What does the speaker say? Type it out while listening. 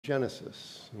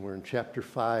Genesis, and we're in chapter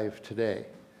 5 today.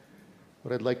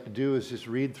 What I'd like to do is just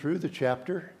read through the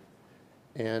chapter,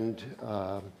 and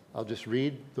I'll just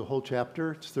read the whole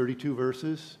chapter. It's 32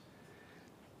 verses,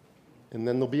 and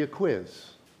then there'll be a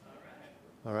quiz.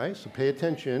 All right, so pay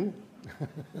attention.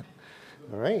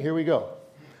 All right, here we go.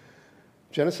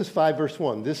 Genesis 5, verse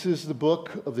 1. This is the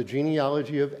book of the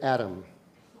genealogy of Adam.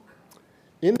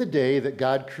 In the day that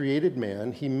God created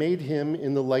man, he made him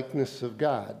in the likeness of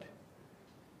God.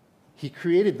 He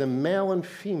created them male and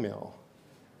female,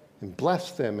 and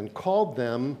blessed them and called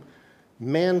them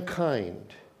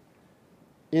mankind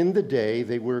in the day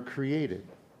they were created.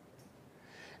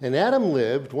 And Adam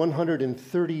lived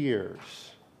 130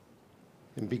 years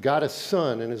and begot a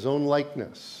son in his own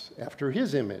likeness, after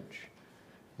his image,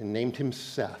 and named him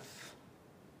Seth.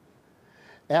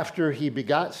 After he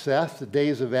begot Seth, the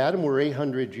days of Adam were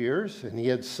 800 years, and he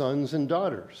had sons and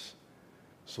daughters.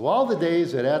 So all the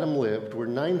days that Adam lived were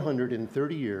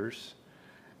 930 years,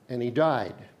 and he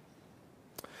died.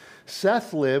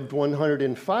 Seth lived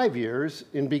 105 years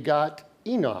and begot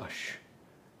Enosh.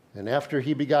 And after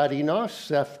he begot Enosh,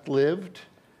 Seth lived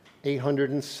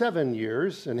 807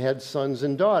 years and had sons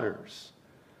and daughters.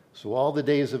 So all the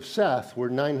days of Seth were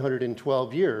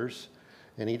 912 years,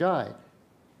 and he died.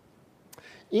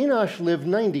 Enosh lived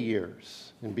 90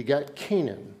 years and begat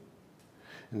Canaan.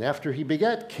 And after he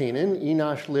begat Canaan,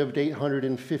 Enosh lived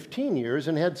 815 years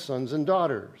and had sons and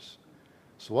daughters.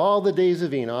 So all the days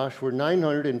of Enosh were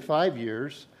 905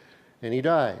 years, and he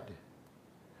died.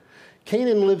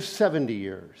 Canaan lived 70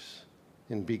 years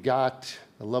and begot,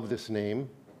 I love this name,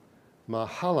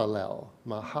 Mahalalel.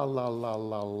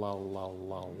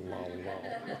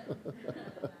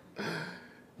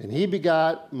 And he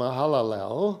begot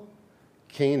Mahalalel.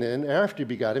 Canaan, after he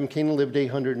begot him, Canaan lived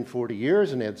 840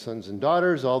 years and had sons and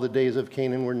daughters. All the days of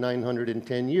Canaan were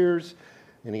 910 years,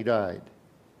 and he died.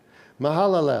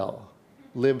 Mahalalel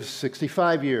lived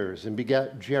 65 years and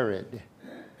begat Jared.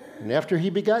 And after he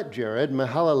begot Jared,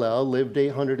 Mahalalel lived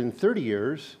 830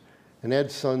 years and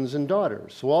had sons and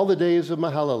daughters. So all the days of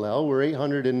Mahalalel were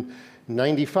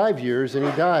 895 years, and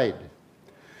he died.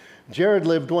 Jared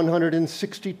lived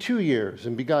 162 years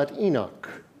and begot Enoch.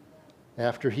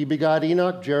 After he begot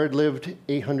Enoch, Jared lived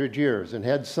 800 years and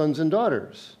had sons and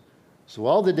daughters. So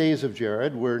all the days of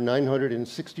Jared were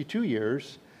 962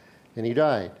 years, and he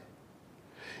died.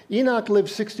 Enoch lived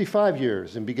 65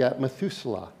 years and begat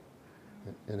Methuselah.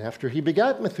 And after he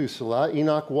begat Methuselah,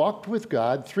 Enoch walked with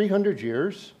God 300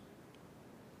 years.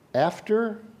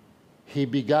 After he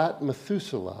begot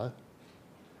Methuselah,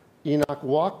 Enoch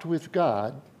walked with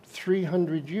God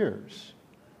 300 years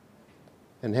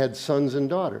and had sons and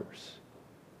daughters.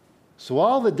 So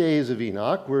all the days of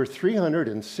Enoch were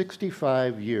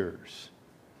 365 years.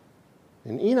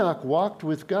 And Enoch walked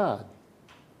with God,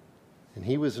 and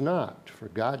he was not, for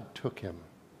God took him.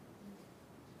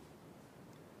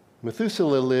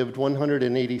 Methuselah lived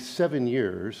 187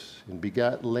 years and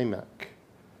begot Lamech.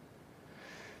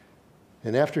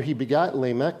 And after he begot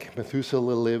Lamech,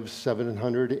 Methuselah lived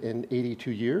 782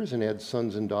 years and had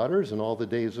sons and daughters, and all the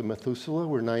days of Methuselah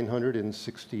were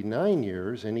 969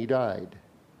 years, and he died.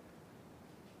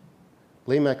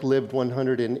 Lamech lived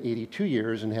 182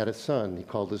 years and had a son. He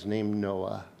called his name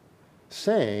Noah,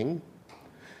 saying,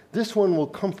 "This one will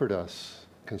comfort us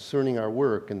concerning our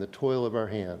work and the toil of our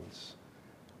hands,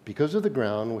 because of the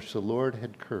ground which the Lord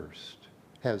has cursed."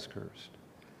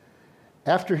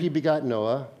 After he begot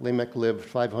Noah, Lamech lived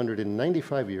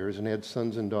 595 years and had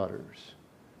sons and daughters.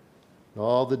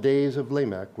 All the days of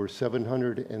Lamech were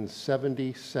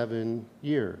 777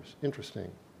 years.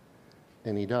 Interesting.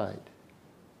 And he died.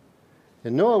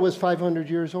 And Noah was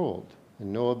 500 years old,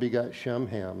 and Noah begot Shem,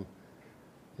 Ham,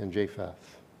 and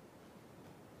Japheth.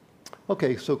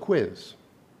 Okay, so quiz.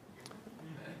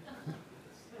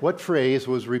 What phrase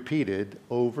was repeated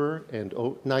over and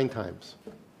 9 times?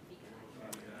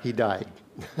 He died.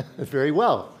 Very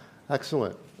well.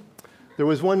 Excellent. There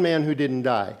was one man who didn't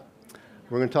die.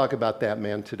 We're going to talk about that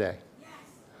man today.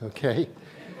 Okay?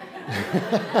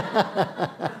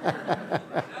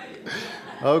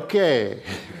 Okay.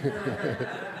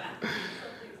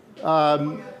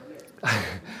 A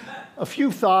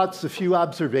few thoughts, a few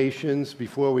observations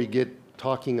before we get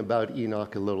talking about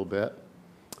Enoch a little bit.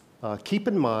 Keep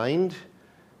in mind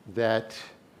that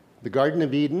the Garden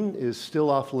of Eden is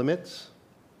still off limits.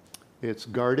 It's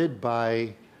guarded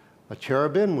by a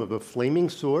cherubim with a flaming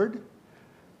sword,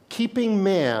 keeping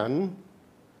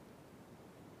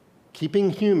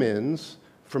humans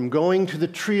from going to the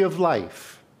tree of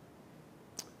life.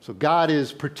 So God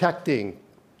is protecting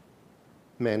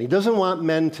men. He doesn't want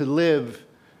men to live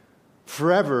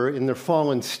forever in their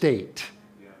fallen state.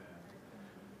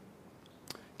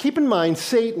 Keep in mind,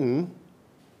 Satan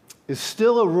is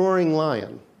still a roaring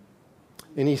lion,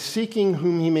 and he's seeking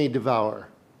whom he may devour.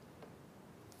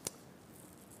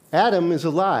 Adam is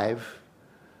alive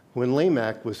when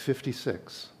Lamech was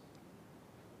 56,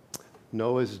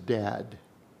 Noah's dad.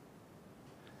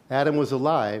 Adam was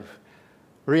alive,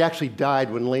 or he actually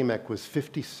died when Lamech was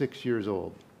 56 years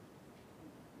old.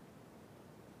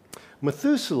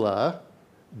 Methuselah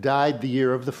died the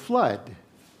year of the flood,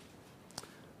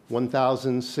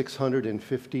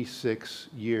 1,656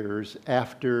 years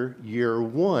after year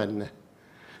one.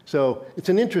 So it's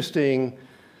an interesting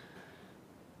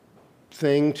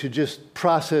thing to just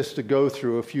process, to go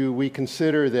through. If we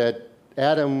consider that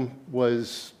Adam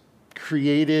was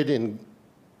created and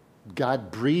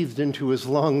God breathed into his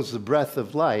lungs the breath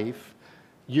of life,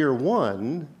 year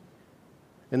one,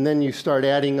 and then you start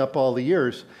adding up all the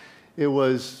years, it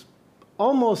was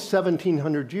almost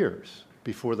 1,700 years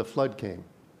before the flood came.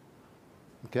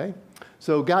 Okay?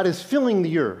 So God is filling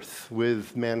the earth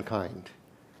with mankind.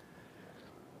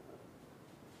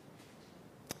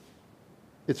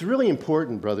 It's really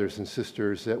important, brothers and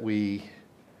sisters, that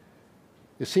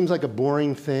it seems like a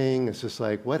boring thing. It's just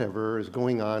like, whatever is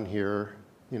going on here,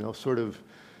 sort of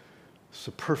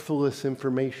superfluous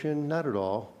information. Not at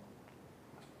all.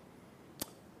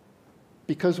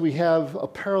 Because we have a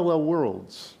parallel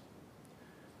worlds.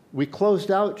 We closed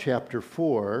out chapter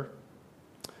 4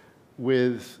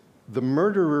 with the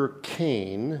murderer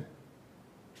Cain,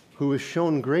 who was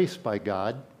shown grace by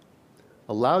God,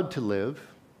 allowed to live,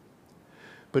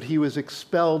 but he was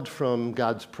expelled from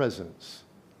God's presence.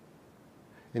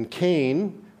 And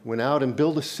Cain went out and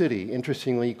built a city.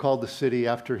 Interestingly, he called the city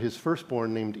after his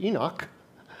firstborn named Enoch.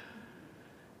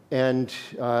 And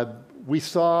we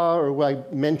saw, or I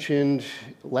mentioned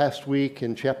last week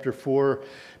in chapter 4,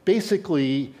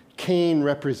 basically Cain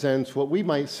represents what we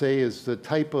might say is the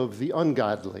type of the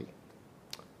ungodly,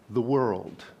 the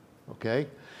world, okay?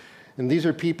 And these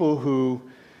are people who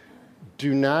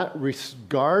do not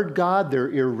regard God.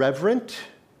 They're irreverent.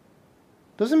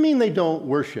 Doesn't mean they don't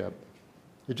worship.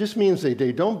 It just means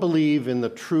they don't believe in the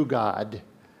true God,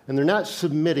 and they're not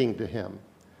submitting to him.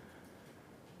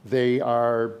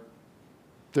 Their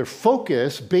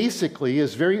focus basically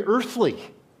is very earthly.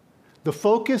 The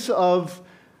focus of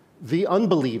the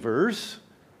unbelievers,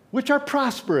 which are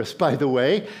prosperous, by the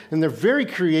way, and they're very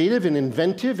creative and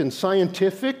inventive and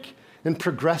scientific and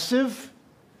progressive.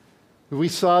 We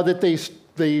saw that they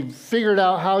figured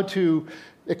out how to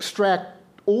extract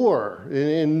ore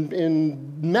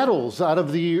and metals out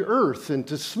of the earth and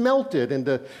to smelt it and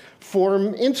to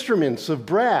form instruments of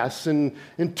brass and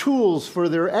tools for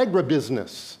their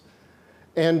agribusiness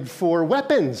and for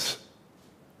weapons.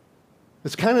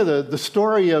 It's kind of the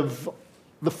story of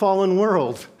the fallen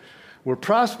world. We're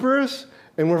prosperous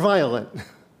and we're violent.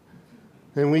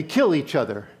 And we kill each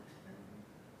other,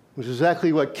 which is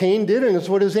exactly what Cain did, and it's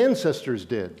what his ancestors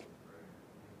did.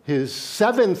 His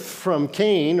seventh from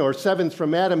Cain, or seventh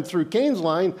from Adam through Cain's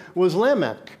line, was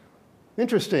Lamech.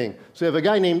 Interesting. So you have a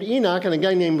guy named Enoch and a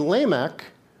guy named Lamech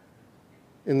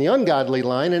in the ungodly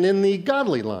line and in the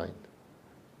godly line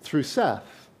through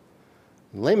Seth.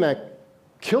 And Lamech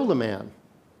killed a man,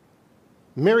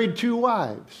 married 2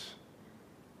 wives,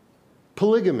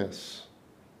 polygamous.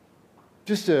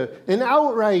 Just an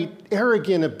outright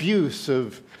arrogant abuse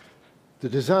of the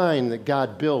design that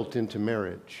God built into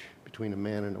marriage between a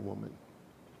man and a woman.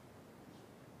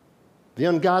 The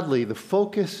ungodly, the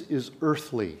focus is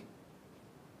earthly.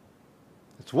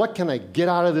 It's what can I get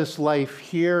out of this life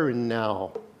here and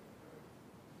now?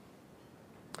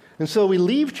 And so we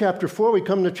leave chapter 4, we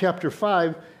come to chapter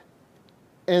 5,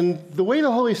 and the way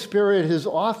the Holy Spirit has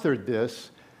authored this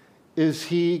is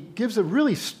he gives a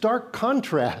really stark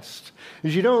contrast.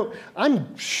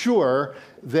 I'm sure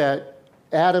that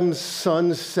Adam's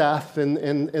son Seth and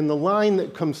the line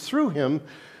that comes through him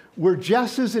were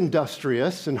just as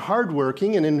industrious and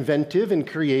hardworking and inventive and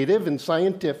creative and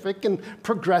scientific and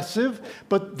progressive,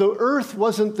 but the earth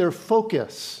wasn't their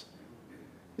focus.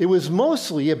 It was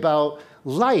mostly about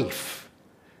life.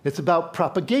 It's about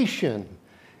propagation.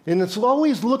 And it's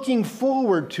always looking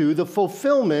forward to the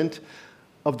fulfillment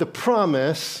of the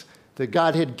promise that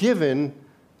God had given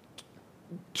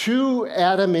to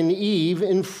Adam and Eve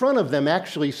in front of them,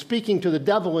 actually speaking to the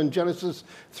devil in Genesis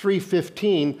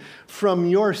 3:15, from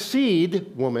your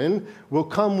seed, woman, will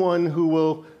come one who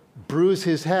will bruise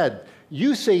his head.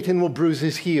 You, Satan, will bruise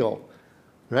his heel,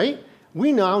 right?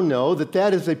 We now know that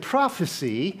that is a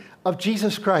prophecy of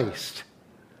Jesus Christ,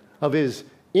 of his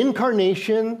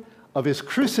incarnation, of his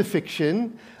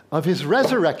crucifixion, of his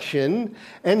resurrection,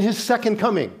 and his second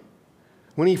coming,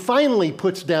 when he finally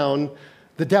puts down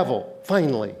the devil,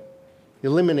 finally.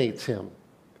 eliminates him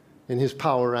and his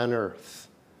power on earth.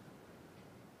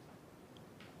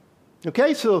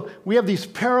 Okay, so we have these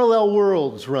parallel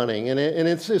worlds running, and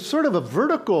it's sort of a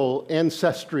vertical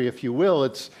ancestry, if you will.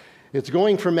 It's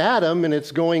going from Adam, and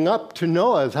it's going up to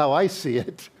Noah, is how I see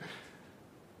it.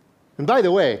 And by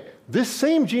the way, this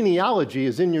same genealogy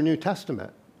is in your New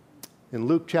Testament. In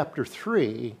Luke chapter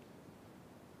 3,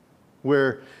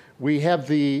 where we have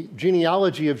the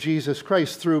genealogy of Jesus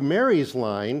Christ through Mary's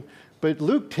line, but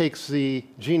Luke takes the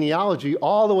genealogy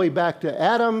all the way back to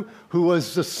Adam, who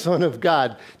was the Son of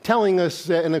God, telling us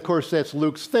that, and of course that's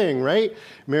Luke's thing, right?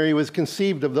 Mary was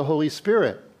conceived of the Holy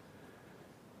Spirit.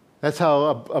 That's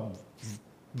how a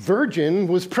virgin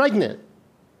was pregnant.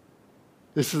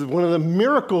 This is one of the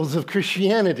miracles of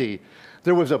Christianity.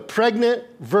 There was a pregnant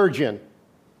virgin.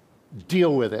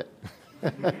 Deal with it.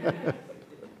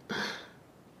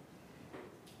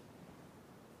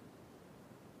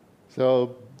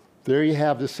 So there you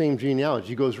have the same genealogy.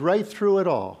 He goes right through it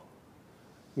all,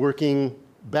 working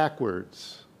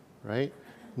backwards, right?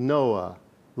 Noah,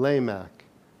 Lamech,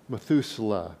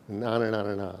 Methuselah, and on and on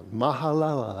and on.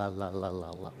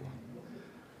 Mahalalala.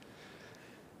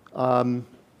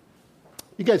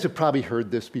 You guys have probably heard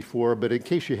this before, but in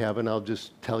case you haven't, I'll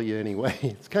just tell you anyway.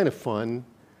 It's kind of fun.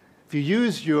 If you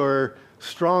use your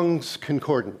Strong's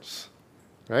Concordance,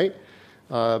 right?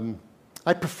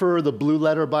 I prefer the Blue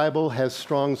Letter Bible, has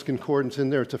Strong's Concordance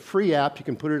in there. It's a free app. You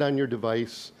can put it on your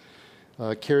device,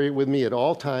 carry it with me at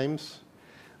all times.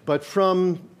 But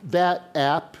from that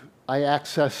app, I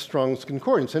access Strong's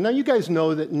Concordance. And now you guys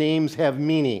know that names have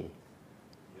meaning,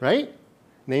 right?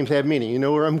 Names have meaning. You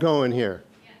know where I'm going here.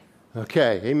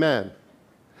 Okay, amen.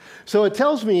 So it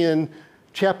tells me in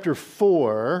chapter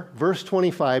 4, verse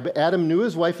 25, Adam knew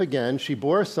his wife again. She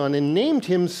bore a son and named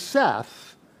him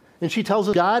Seth. And she tells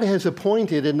us, God has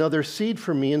appointed another seed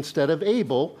for me instead of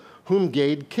Abel, whom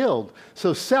Gad killed.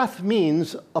 So Seth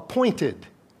means appointed.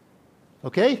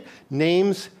 Okay?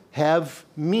 Names have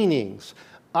meanings.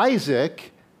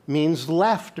 Isaac means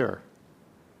laughter.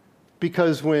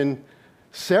 Because when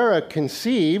Sarah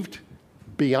conceived,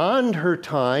 beyond her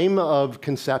time of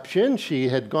conception, she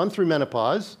had gone through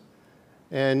menopause,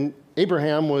 and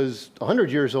Abraham was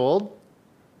 100 years old.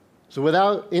 So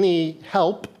without any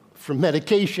help from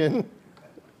medication,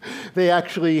 they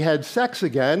actually had sex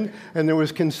again, and there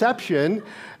was conception,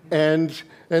 and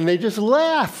they just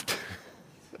laughed.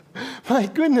 My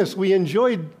goodness, we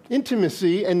enjoyed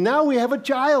intimacy, and now we have a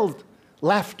child.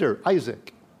 Laughter,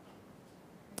 Isaac.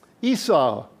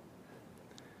 Esau.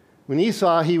 When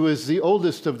Esau, he was the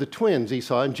oldest of the twins,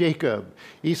 Esau and Jacob.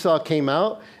 Esau came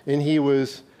out, and he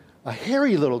was a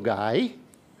hairy little guy,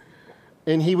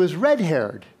 and he was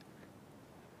red-haired.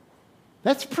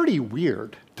 That's pretty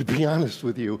weird, to be honest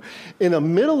with you. In a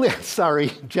middle,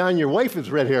 sorry, John, your wife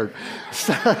is red-haired.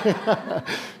 Sorry.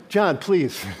 John,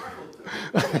 please.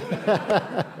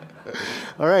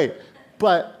 All right.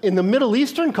 But in the Middle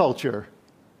Eastern culture,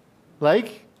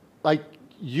 like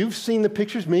you've seen the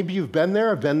pictures, maybe you've been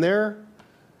there, I've been there.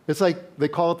 It's like they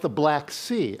call it the Black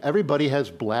Sea. Everybody has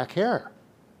black hair.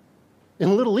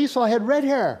 And little Esau had red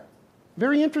hair.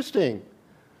 Very interesting.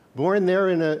 Born there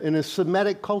in a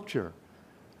Semitic culture.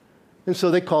 And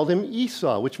so they called him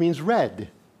Esau, which means red.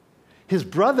 His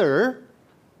brother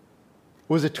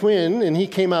was a twin, and he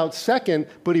came out second,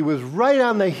 but he was right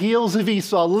on the heels of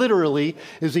Esau, literally,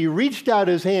 as he reached out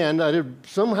his hand,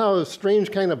 somehow a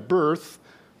strange kind of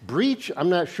breach, I'm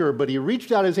not sure, but he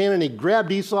reached out his hand and he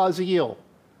grabbed Esau's heel.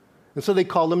 And so they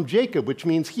called him Jacob, which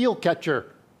means heel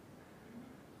catcher.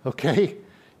 Okay?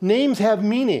 Names have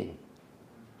meaning.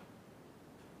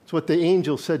 It's what the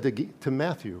angel said to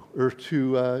Matthew, or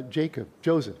to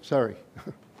Joseph, sorry.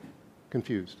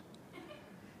 Confused.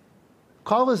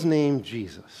 Call his name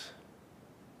Jesus,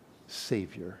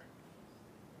 Savior.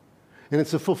 And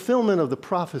it's a fulfillment of the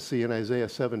prophecy in Isaiah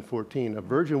 7:14. A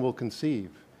virgin will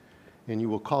conceive, and you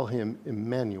will call him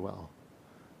Emmanuel,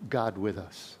 God with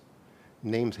us.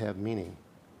 Names have meaning.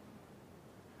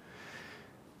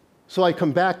 So I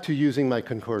come back to using my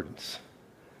concordance.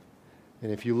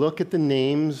 And if you look at the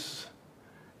names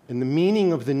and the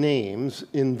meaning of the names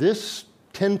in this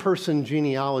 10-person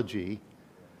genealogy,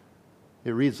 it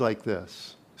reads like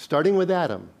this. Starting with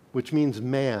Adam, which means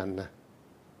man.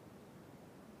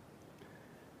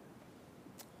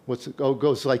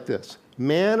 Goes like this.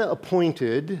 Man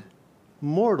appointed,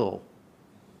 mortal,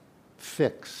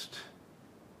 fixed.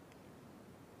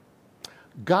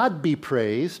 God be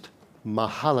praised,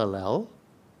 Mahalalel,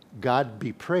 God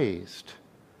be praised.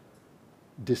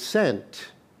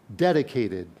 Descent,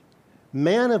 dedicated.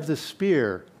 Man of the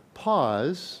spear,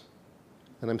 pause.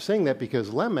 And I'm saying that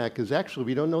because Lamech is actually,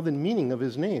 we don't know the meaning of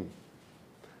his name.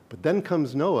 But then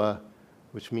comes Noah,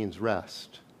 which means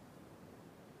rest.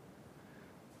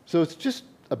 So it's just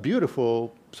a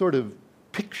beautiful sort of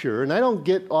picture, and I don't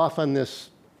get off on this.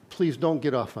 Please don't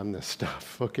get off on this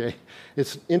stuff, okay?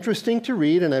 It's interesting to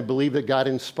read, and I believe that God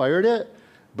inspired it,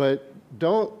 but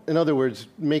don't, in other words,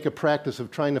 make a practice of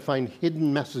trying to find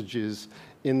hidden messages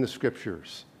in the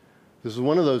Scriptures. This is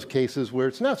one of those cases where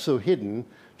it's not so hidden,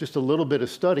 just a little bit of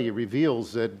study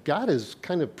reveals that God is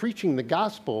kind of preaching the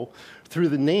gospel through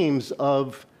the names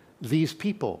of these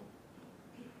people.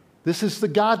 This is the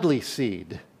godly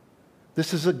seed.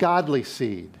 This is a godly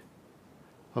seed,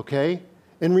 okay?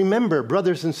 And remember,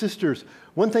 brothers and sisters,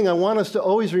 one thing I want us to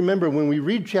always remember when we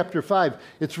read chapter 5,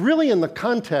 it's really in the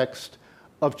context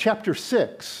of chapter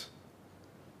 6.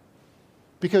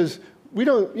 Because we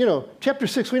don't, chapter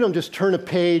 6, we don't just turn a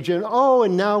page and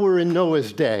now we're in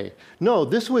Noah's day. No,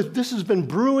 this has been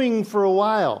brewing for a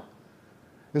while.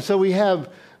 And so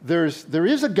there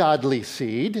is a godly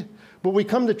seed, but we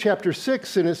come to chapter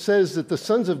 6 and it says that the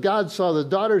sons of God saw the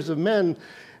daughters of men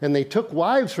and they took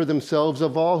wives for themselves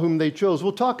of all whom they chose.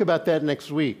 We'll talk about that next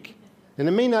week. And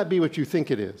it may not be what you think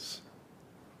it is.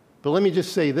 But let me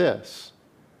just say this,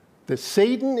 that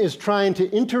Satan is trying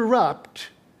to interrupt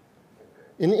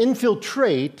and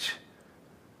infiltrate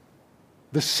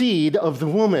the seed of the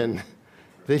woman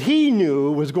that he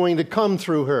knew was going to come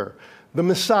through her, the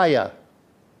Messiah.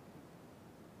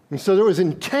 And so there was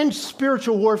intense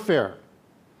spiritual warfare.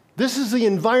 This is the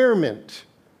environment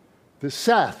that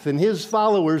Seth and his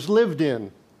followers lived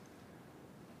in.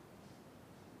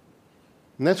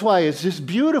 And that's why it's just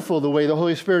beautiful the way the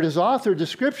Holy Spirit has authored the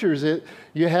Scriptures.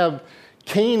 You have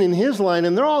Cain and his line,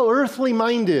 and they're all earthly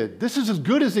minded. This is as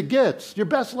good as it gets, your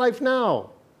best life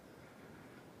now.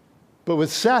 But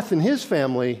with Seth and his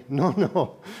family,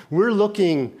 no. We're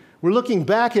looking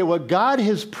back at what God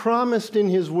has promised in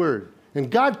his word. And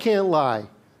God can't lie.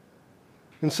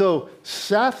 And so,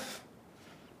 Seth,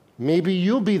 maybe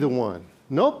you'll be the one.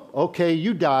 Nope, okay,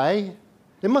 you die.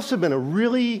 It must have been a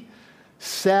really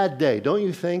sad day, don't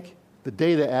you think? The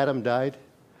day that Adam died.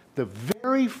 The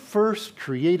very first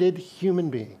created human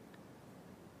being.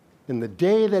 And the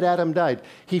day that Adam died.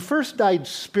 He first died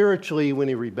spiritually when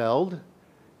he rebelled.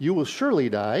 You will surely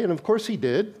die. And of course he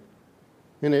did.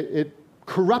 And it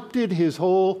corrupted his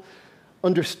whole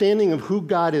understanding of who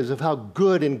God is, of how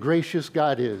good and gracious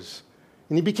God is.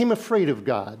 And he became afraid of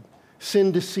God.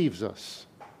 Sin deceives us.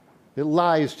 It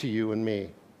lies to you and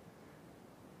me.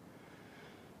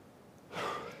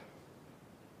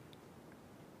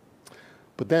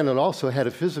 But then it also had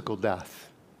a physical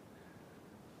death.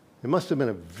 It must have been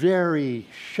a very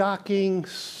shocking,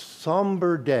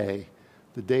 somber day,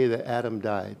 the day that Adam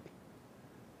died.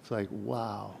 It's like,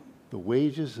 wow, the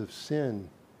wages of sin,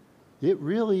 it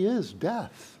really is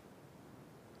death.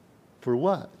 For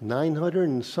what? 900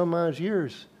 and some odd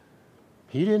years.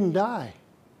 He didn't die.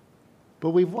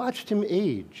 But we've watched him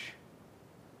age.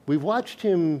 We've watched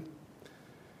him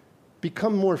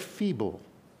become more feeble.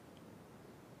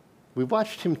 We've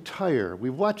watched him tire.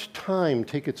 We've watched time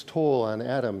take its toll on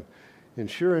Adam.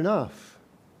 And sure enough,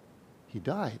 he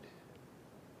died.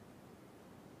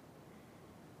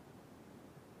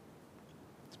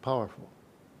 It's powerful.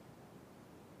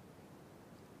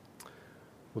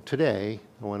 Well, today,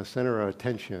 I want to center our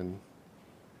attention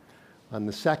on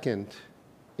the second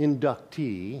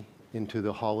inductee into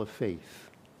the Hall of Faith.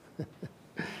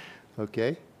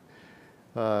 Okay?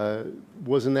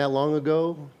 Wasn't that long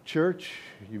ago, church?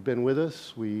 You've been with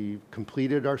us. We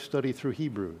completed our study through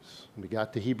Hebrews. We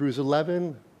got to Hebrews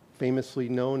 11, famously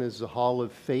known as the Hall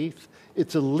of Faith.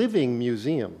 It's a living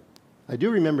museum. I do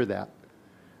remember that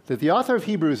the author of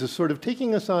Hebrews is sort of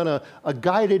taking us on a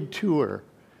guided tour.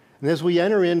 And as we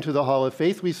enter into the Hall of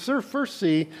Faith, we first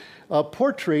see a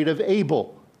portrait of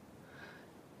Abel.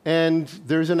 And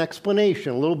there's an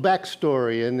explanation, a little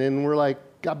backstory, and then we're like,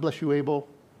 God bless you, Abel.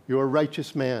 You're a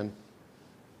righteous man.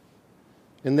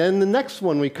 And then the next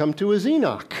one we come to is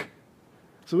Enoch.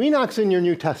 So Enoch's in your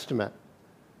New Testament.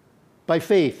 By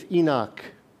faith, Enoch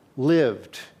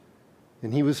lived.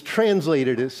 And he was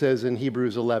translated, it says in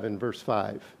Hebrews 11, verse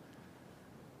 5.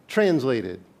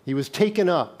 Translated. He was taken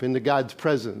up into God's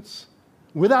presence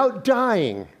without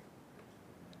dying.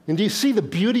 And do you see the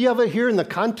beauty of it here in the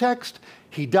context?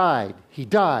 He died. He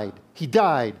died. He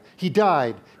died. He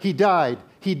died. He died.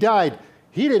 He died.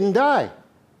 He didn't die.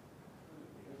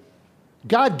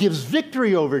 God gives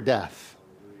victory over death.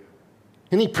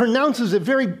 And he pronounces it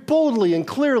very boldly and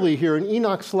clearly here in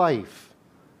Enoch's life.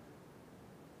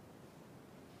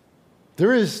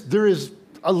 There is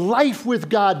a life with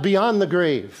God beyond the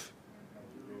grave.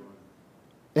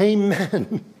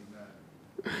 Amen.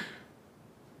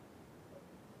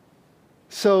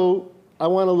 So I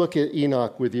want to look at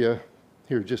Enoch with you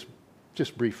here just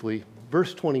briefly.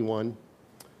 Verse 21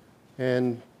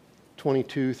 and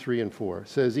 22, 3, and 4. It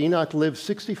says, Enoch lived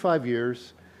 65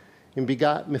 years and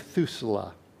begot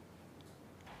Methuselah.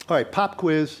 All right, pop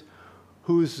quiz.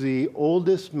 Who's the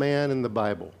oldest man in the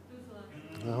Bible?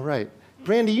 Methuselah. All right.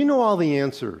 Brandy, you know all the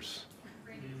answers.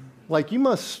 Like you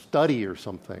must study or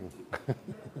something.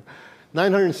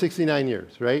 969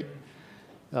 years, right?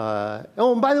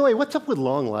 Oh, and by the way, what's up with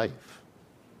long life?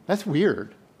 That's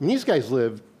weird. I mean, these guys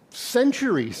lived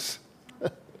centuries.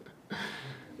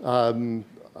 Brandy,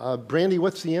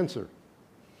 what's the answer?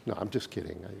 No, I'm just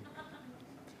kidding.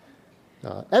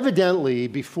 Evidently,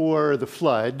 before the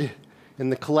flood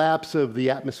and the collapse of the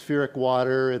atmospheric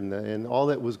water and all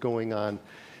that was going on,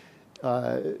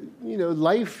 they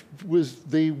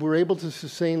were able to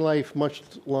sustain life much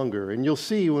longer. And you'll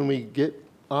see when we get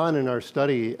on in our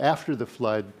study after the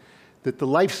flood that the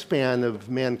lifespan of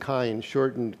mankind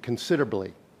shortened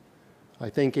considerably. I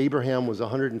think Abraham was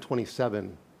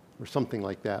 127 or something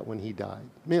like that when he died.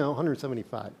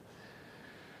 175.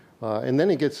 And then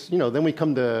it gets, then we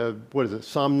come to,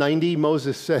 Psalm 90.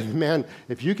 Moses said, man,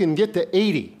 if you can get to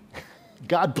 80,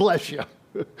 God bless you.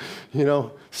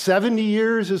 70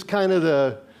 years is kind of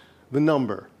the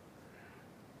number.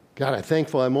 God, I'm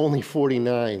thankful I'm only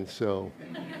 49, so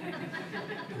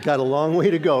got a long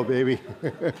way to go, baby.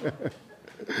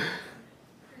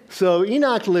 So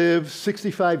Enoch lived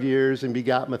 65 years and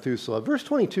begot Methuselah. Verse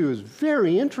 22 is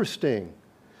very interesting.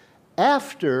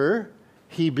 After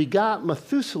he begot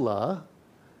Methuselah,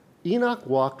 Enoch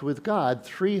walked with God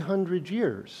 300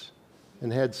 years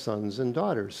and had sons and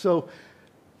daughters. So,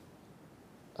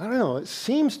 I don't know, it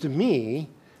seems to me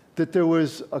that there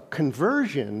was a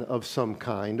conversion of some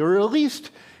kind, or at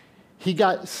least he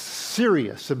got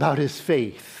serious about his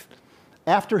faith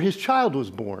after his child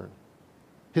was born,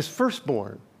 his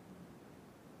firstborn.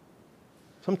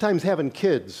 Sometimes having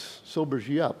kids sobers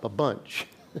you up a bunch,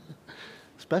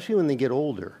 especially when they get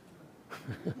older.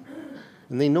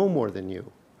 And they know more than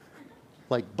you,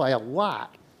 like by a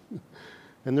lot.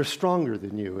 And they're stronger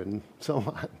than you and so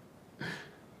on.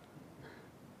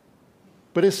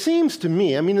 But it seems to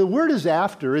me, the word is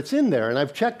after, it's in there, and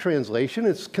I've checked translation,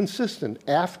 it's consistent.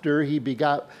 After he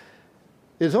begot,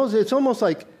 it's almost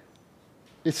like,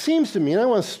 it seems to me, and I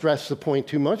don't want to stress the point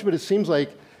too much, but it seems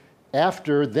like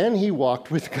after, then he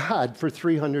walked with God for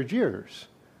 300 years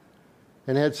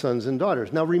and had sons and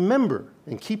daughters. Now remember,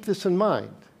 and keep this in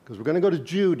mind, because we're going to go to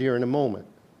Jude here in a moment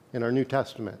in our New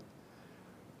Testament.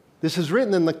 This is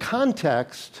written in the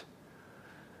context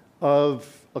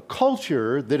of a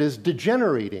culture that is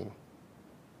degenerating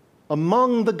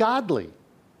among the godly.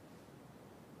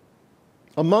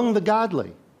 Among the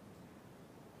godly.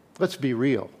 Let's be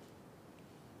real.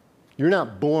 You're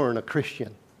not born a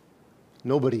Christian.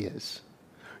 Nobody is.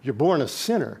 You're born a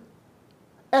sinner.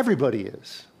 Everybody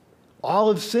is.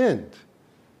 All have sinned.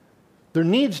 There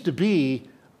needs to be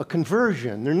a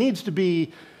conversion. There needs to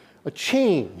be a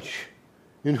change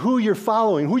in who you're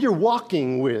following, who you're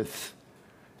walking with.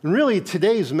 And really,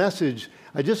 today's message,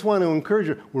 I just want to encourage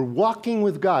you, we're walking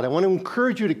with God. I want to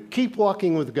encourage you to keep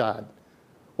walking with God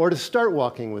or to start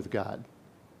walking with God.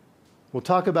 We'll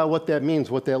talk about what that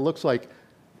means, what that looks like,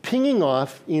 pinging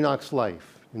off Enoch's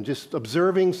life and just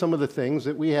observing some of the things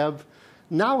that we have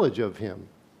knowledge of him.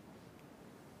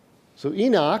 So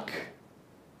Enoch,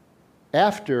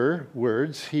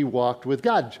 afterwards, he walked with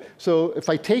God. So if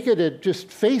I take it at just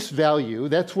face value,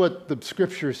 that's what the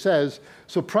scripture says.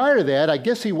 So prior to that, I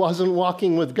guess he wasn't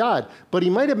walking with God, but he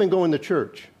might have been going to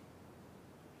church.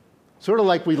 Sort of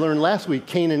like we learned last week,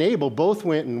 Cain and Abel both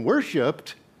went and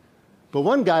worshiped, but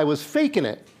one guy was faking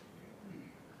it.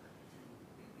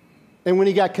 And when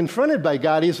he got confronted by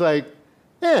God, he's like,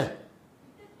 I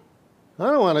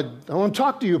want to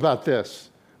talk to you about this.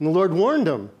 And the Lord warned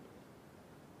him.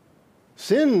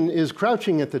 Sin is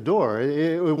crouching at the door.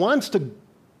 It wants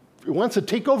to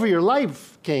take over your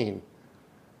life, Cain.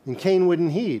 And Cain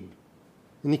wouldn't heed.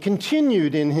 And he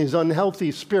continued in his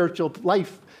unhealthy spiritual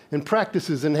life and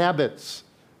practices and habits,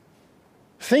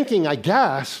 thinking, I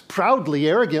guess, proudly,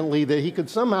 arrogantly, that he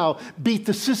could somehow beat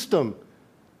the system,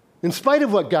 in spite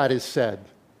of what God has said.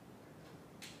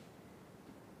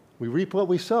 We reap what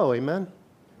we sow, amen?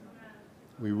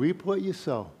 We reap what you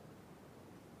sow.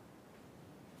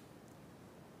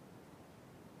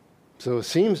 So it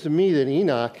seems to me that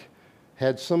Enoch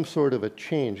had some sort of a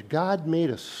change. God made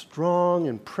a strong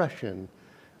impression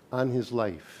on his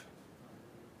life.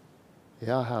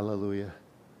 Yeah, hallelujah.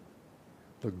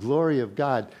 The glory of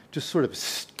God just sort of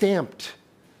stamped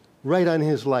right on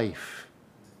his life.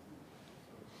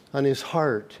 on his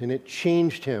heart, and it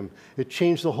changed him. It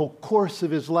changed the whole course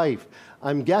of his life.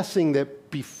 I'm guessing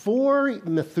that before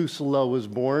Methuselah was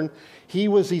born, he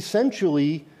was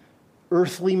essentially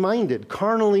earthly minded,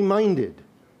 carnally minded.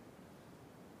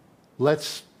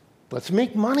 Let's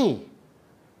make money.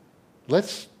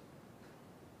 Let's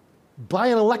buy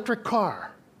an electric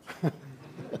car.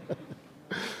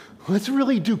 Let's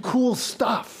really do cool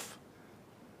stuff.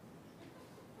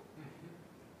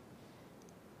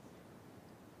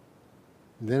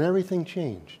 And then everything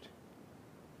changed.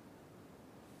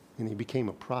 And he became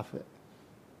a prophet.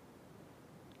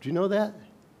 Do you know that?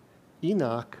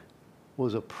 Enoch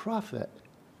was a prophet.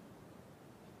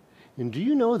 And do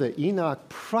you know that Enoch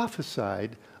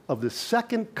prophesied of the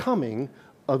second coming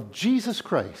of Jesus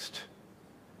Christ?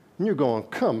 And you're going,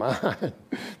 come on,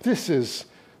 this is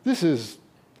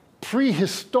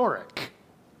prehistoric.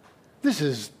 This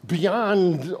is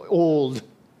beyond old.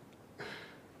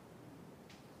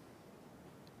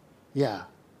 Yeah,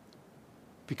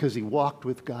 because he walked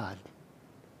with God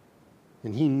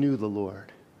and he knew the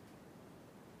Lord.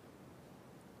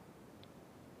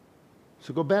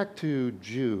 So go back to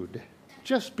Jude,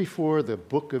 just before the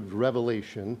book of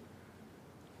Revelation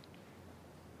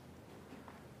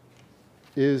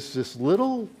is this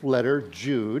little letter,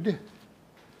 Jude.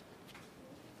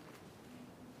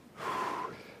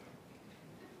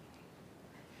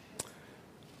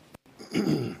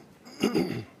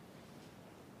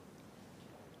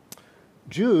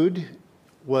 Jude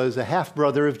was a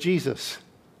half-brother of Jesus.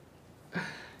 How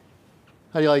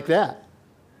do you like that?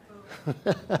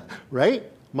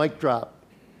 Right? Mic drop.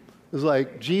 It was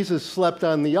like Jesus slept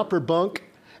on the upper bunk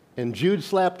and Jude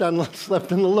slept in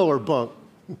the lower bunk.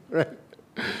 Right?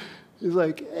 He's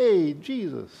like, hey,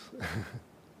 Jesus.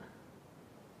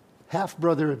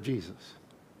 Half-brother of Jesus.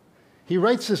 He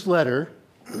writes this letter.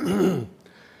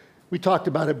 We talked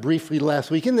about it briefly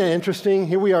last week. Isn't that interesting?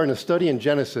 Here we are in a study in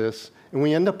Genesis, and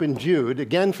we end up in Jude,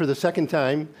 again for the second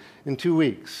time in 2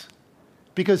 weeks.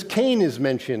 Because Cain is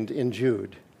mentioned in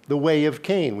Jude, the way of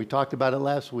Cain. We talked about it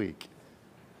last week.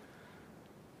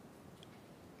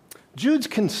 Jude's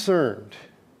concerned.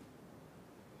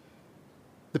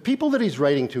 The people that he's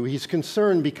writing to, he's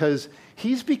concerned because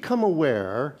he's become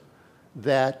aware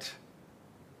that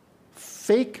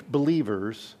fake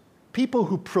believers, people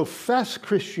who profess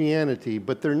Christianity,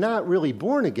 but they're not really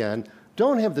born again,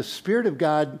 don't have the Spirit of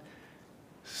God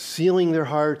sealing their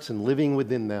hearts and living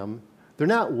within them. They're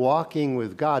not walking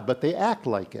with God, but they act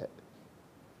like it.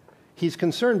 He's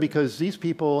concerned because these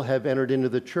people have entered into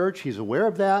the church. He's aware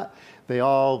of that. They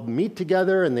all meet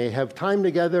together and they have time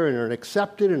together and are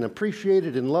accepted and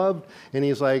appreciated and loved. And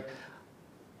he's like,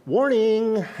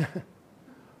 warning,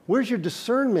 where's your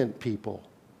discernment, people?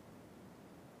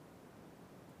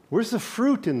 Where's the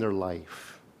fruit in their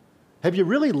life? Have you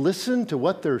really listened to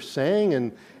what they're saying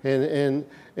and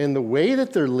the way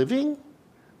that they're living?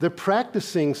 They're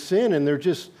practicing sin and they're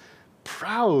just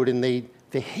proud and they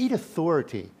hate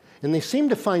authority. And they seem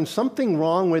to find something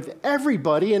wrong with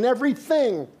everybody and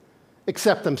everything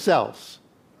except themselves.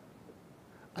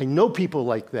 I know people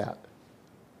like that.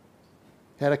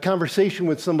 Had a conversation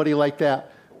with somebody like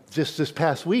that just this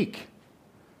past week.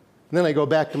 And then I go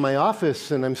back to my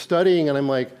office and I'm studying and I'm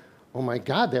like, oh my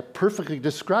God, that perfectly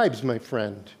describes my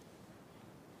friend.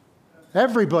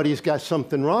 Everybody's got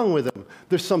something wrong with them.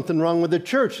 There's something wrong with the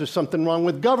church. There's something wrong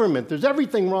with government. There's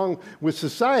everything wrong with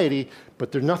society,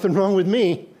 but there's nothing wrong with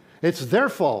me. It's their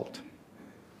fault.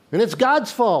 And it's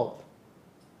God's fault.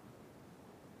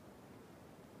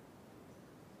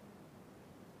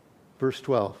 Verse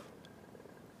 12.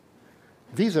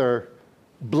 These are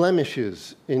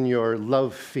blemishes in your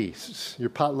love feasts, your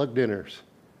potluck dinners,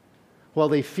 while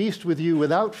they feast with you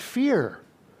without fear,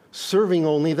 serving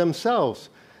only themselves.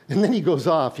 And then he goes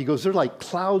off. He goes, they're like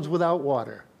clouds without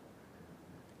water,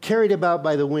 carried about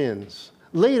by the winds,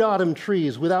 late autumn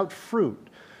trees without fruit,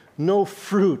 no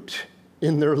fruit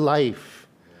in their life,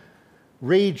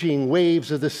 raging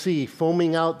waves of the sea,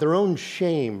 foaming out their own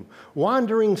shame,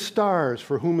 wandering stars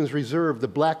for whom is reserved the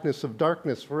blackness of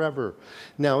darkness forever.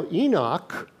 Now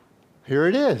Enoch, here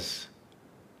it is,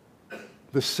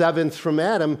 the seventh from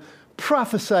Adam,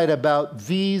 prophesied about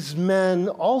these men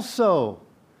also,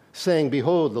 saying,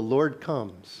 behold, the Lord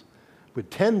comes with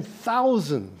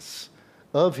 10,000s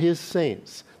of his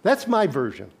saints. That's my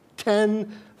version,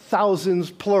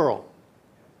 10,000s plural.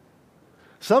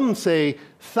 Some say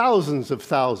thousands of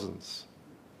thousands.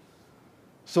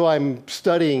 So I'm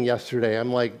studying yesterday.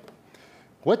 I'm like,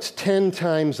 what's 10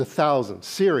 times 1,000?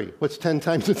 Siri, what's 10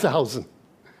 times 1,000?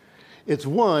 It's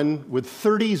one with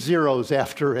 30 zeros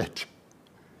after it.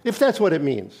 If that's what it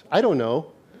means. I don't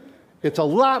know. It's a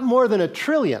lot more than a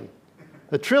trillion.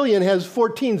 A trillion has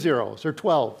 14 zeros, or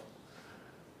 12.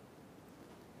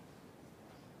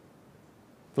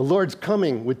 The Lord's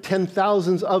coming with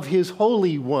 10,000s of his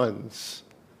holy ones.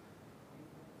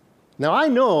 Now, I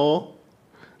know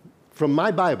from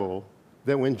my Bible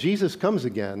that when Jesus comes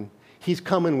again, he's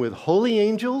coming with holy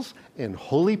angels and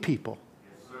holy people.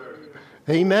 Yes, sir.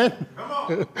 Amen? Come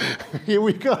on. Here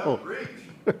we go. Right.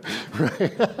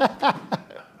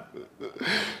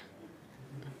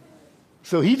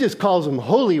 So he just calls them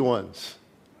holy ones.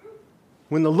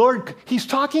 When the Lord, he's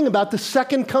talking about the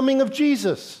second coming of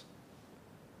Jesus.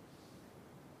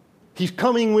 He's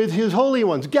coming with his holy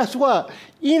ones. Guess what?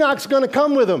 Enoch's going to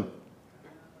come with him.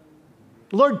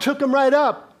 The Lord took him right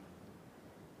up.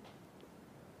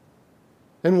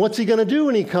 And what's he going to do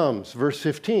when he comes? Verse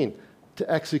 15, to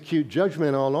execute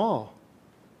judgment on all,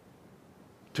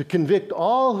 to convict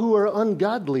all who are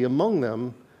ungodly among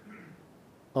them.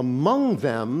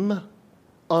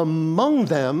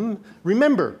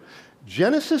 Remember,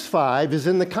 Genesis 5 is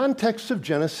in the context of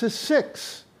Genesis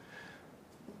 6.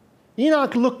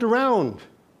 Enoch looked around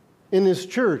in his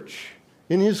church,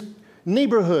 in his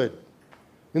neighborhood,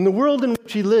 in the world in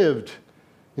which he lived.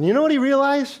 And you know what he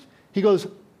realized? He goes,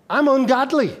 I'm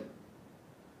ungodly.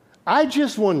 I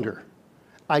just wonder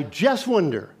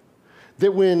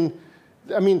that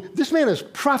this man is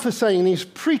prophesying and he's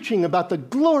preaching about the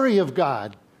glory of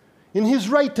God in his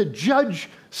right to judge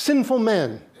sinful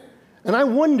men. And I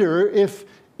wonder if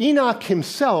Enoch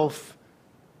himself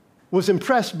was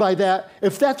impressed by that,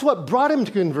 if that's what brought him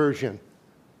to conversion.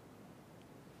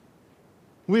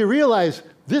 We realize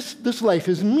this life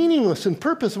is meaningless and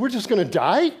purposeless. We're just going to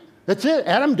die? That's it.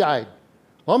 Adam died.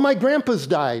 All my grandpas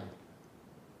died.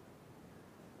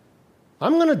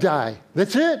 I'm going to die.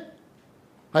 That's it.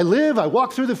 I live, I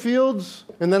walk through the fields,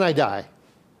 and then I die.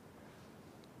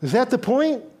 Is that the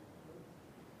point?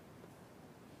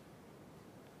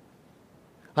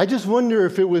 I just wonder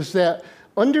if it was that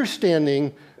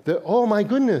understanding that, oh my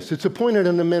goodness, it's appointed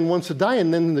unto men once to die,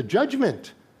 and then the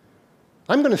judgment.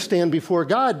 I'm going to stand before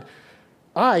God.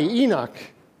 I, Enoch,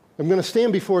 I'm going to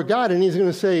stand before God, and he's going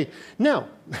to say, now,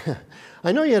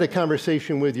 I know you had a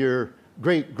conversation with your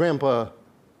great-grandpa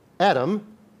Adam.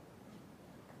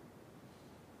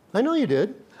 I know you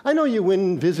did. I know you went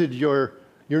and visited your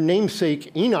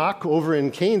namesake Enoch over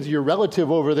in Cain's, your relative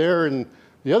over there in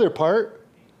the other part.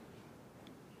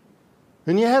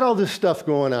 And you had all this stuff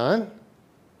going on.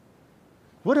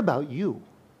 What about you?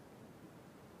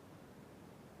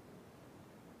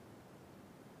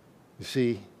 You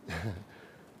see,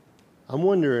 I'm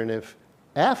wondering if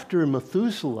after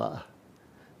Methuselah,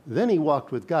 then he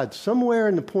walked with God. Somewhere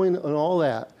in the point of all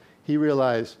that, he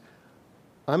realized,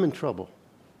 I'm in trouble.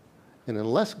 And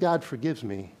unless God forgives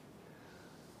me,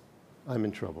 I'm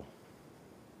in trouble.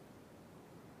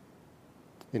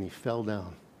 And he fell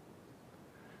down.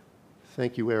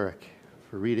 Thank you, Eric,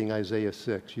 for reading Isaiah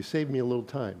 6. You saved me a little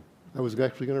time. I was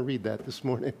actually going to read that this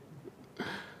morning.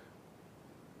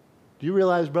 Do you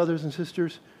realize, brothers and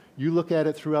sisters, you look at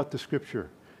it throughout the Scripture.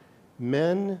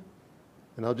 Men,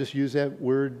 and I'll just use that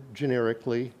word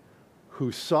generically,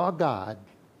 who saw God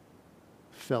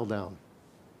fell down.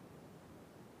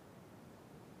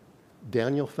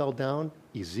 Daniel fell down.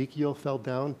 Ezekiel fell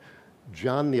down.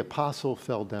 John the Apostle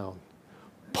fell down.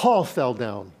 Paul fell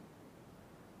down.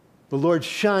 The Lord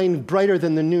shined brighter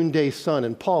than the noonday sun,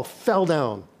 and Paul fell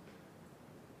down.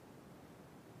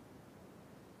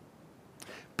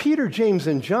 Peter, James,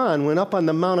 and John went up on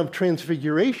the Mount of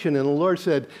Transfiguration, and the Lord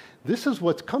said, this is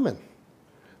what's coming.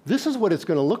 This is what it's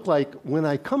going to look like when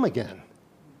I come again.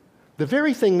 The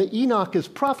very thing that Enoch is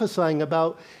prophesying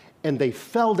about, and they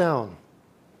fell down.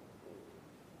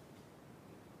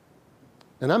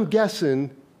 And I'm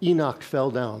guessing Enoch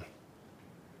fell down.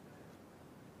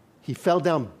 He fell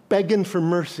down begging for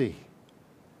mercy,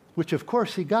 which of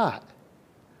course he got,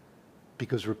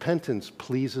 because repentance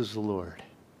pleases the Lord.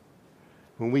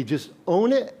 When we just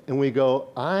own it and we go,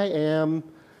 I am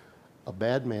a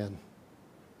bad man,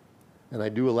 and I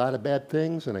do a lot of bad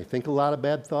things, and I think a lot of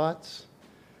bad thoughts,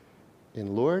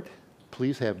 and Lord,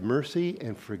 please have mercy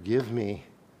and forgive me.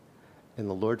 And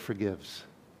the Lord forgives.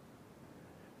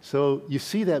 So you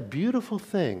see that beautiful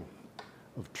thing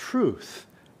of truth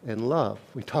and love.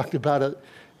 We talked about it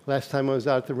last time I was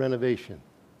out at the renovation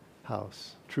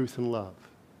house. Truth and love.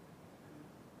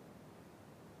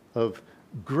 Of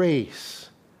grace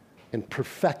and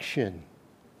perfection.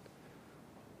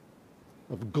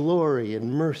 Of glory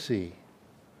and mercy.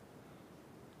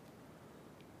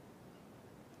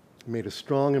 It made a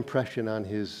strong impression on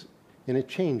his, and it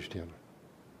changed him.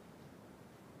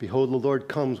 Behold, the Lord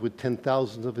comes with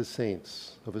 10,000s of his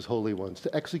saints, of his holy ones,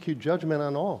 to execute judgment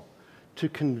on all, to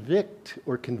convict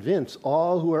or convince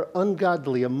all who are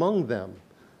ungodly among them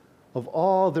of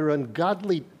all their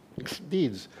ungodly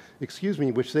deeds,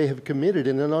 which they have committed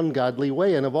in an ungodly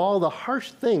way, and of all the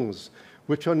harsh things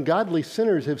which ungodly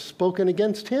sinners have spoken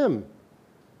against him.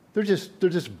 They're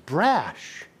just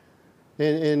brash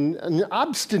and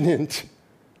obstinate.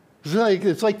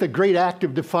 It's like the great act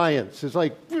of defiance. It's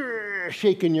like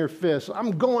shaking your fist.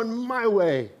 I'm going my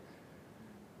way.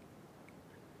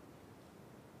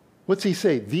 What's he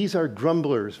say? These are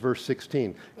grumblers, verse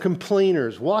 16,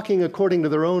 complainers, walking according to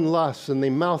their own lusts, and they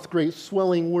mouth great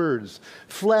swelling words,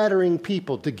 flattering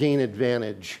people to gain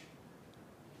advantage.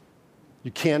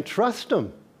 You can't trust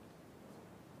them.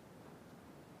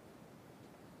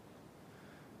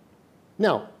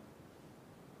 Now,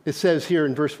 it says here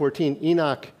in verse 14,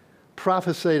 Enoch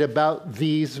prophesied about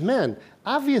these men.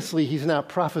 Obviously, he's not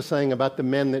prophesying about the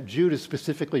men that Jude is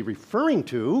specifically referring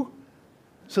to.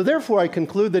 So therefore, I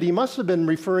conclude that he must have been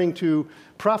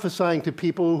prophesying to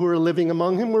people who are living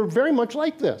among him were very much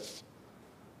like this.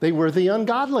 They were the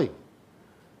ungodly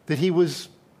that he was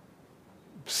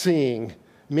seeing,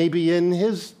 maybe in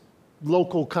his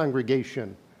local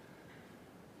congregation.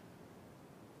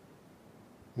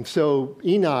 And so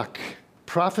Enoch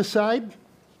prophesied,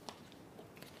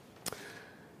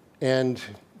 and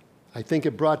I think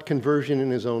it brought conversion in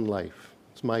his own life.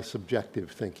 It's my subjective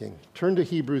thinking. Turn to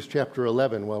Hebrews chapter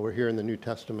 11 while we're here in the New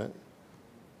Testament.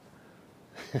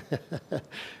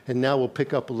 And now we'll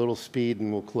pick up a little speed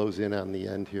and we'll close in on the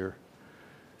end here.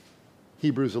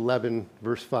 Hebrews 11,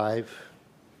 verse 5.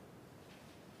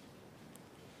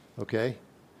 Okay?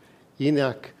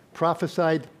 Enoch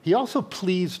prophesied. He also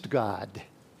pleased God.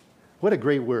 What a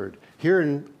great word. Here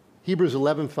in Hebrews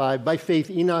 11:5, by faith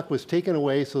Enoch was taken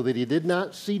away so that he did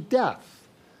not see death,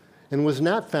 and was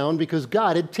not found because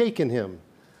God had taken him.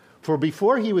 For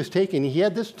before he was taken, he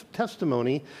had this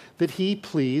testimony that he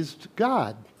pleased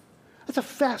God. That's a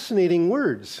fascinating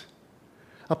words.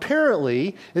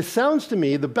 Apparently, it sounds to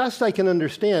me, the best I can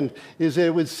understand, is that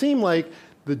it would seem like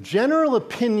the general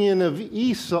opinion of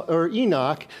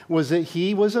Enoch was that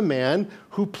he was a man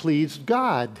who pleased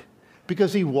God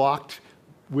because he walked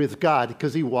with God,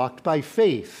 because he walked by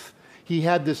faith.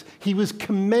 He was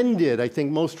commended, I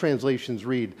think most translations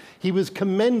read. He was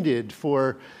commended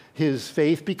for his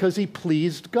faith because he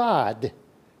pleased God.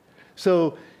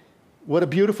 So, what a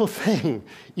beautiful thing.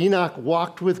 Enoch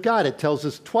walked with God. It tells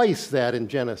us twice that in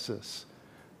Genesis.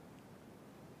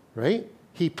 Right?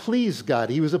 He pleased God.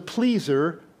 He was a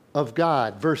pleaser of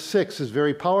God. Verse 6 is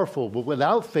very powerful. But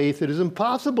without faith, it is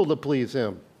impossible to please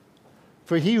him.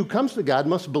 For he who comes to God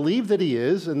must believe that he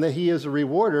is, and that he is a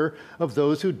rewarder of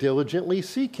those who diligently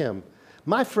seek him.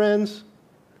 My friends,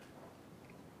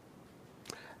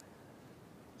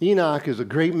 Enoch is a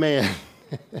great man.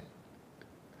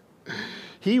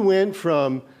 He went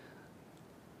from,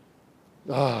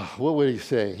 what would he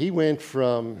say? He went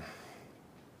from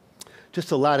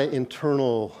just a lot of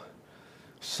internal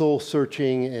soul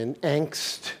searching and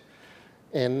angst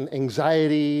and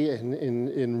anxiety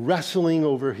and wrestling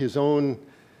over his own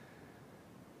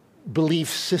belief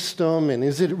system, and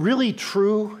is it really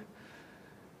true?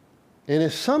 And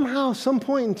if somehow, some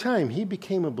point in time, he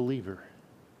became a believer,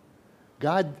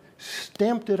 God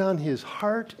stamped it on his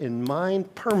heart and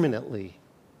mind permanently.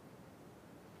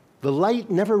 The light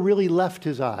never really left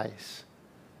his eyes.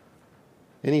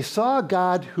 And he saw a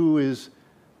God who is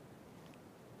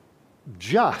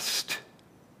just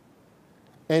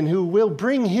and who will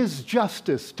bring his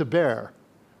justice to bear.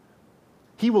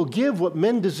 He will give what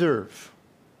men deserve.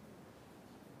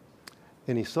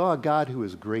 And he saw a God who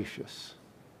is gracious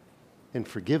and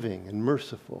forgiving and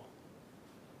merciful.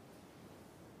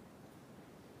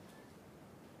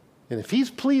 And if he's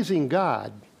pleasing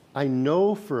God, I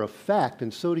know for a fact,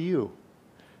 and so do you,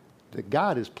 that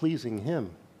God is pleasing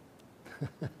him.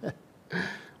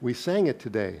 We sang it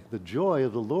today. The joy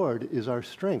of the Lord is our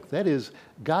strength. That is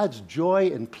God's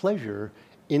joy and pleasure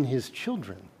in his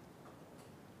children.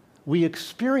 We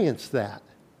experience that.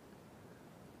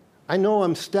 I know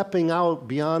I'm stepping out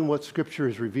beyond what Scripture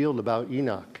has revealed about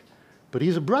Enoch, but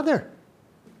he's a brother.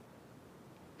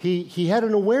 He had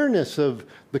an awareness of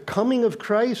the coming of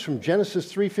Christ from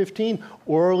Genesis 3:15,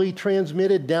 orally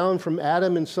transmitted down from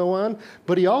Adam and so on,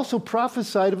 but he also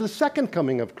prophesied of the second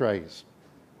coming of Christ.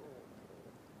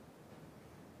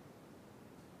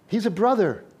 He's a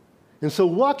brother. And so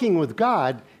walking with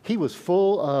God, he was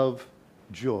full of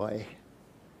joy.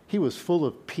 He was full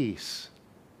of peace.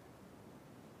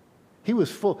 He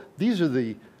was full. These are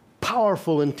the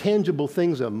powerful, intangible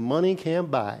things that money can't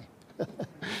buy.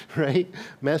 Right?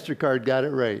 MasterCard got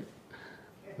it right.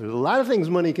 There's a lot of things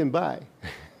money can buy.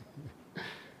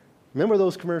 Remember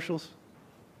those commercials?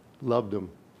 Loved them.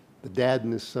 The dad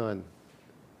and his son.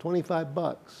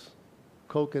 $25.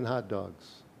 Coke and hot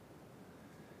dogs.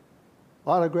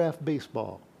 Autographed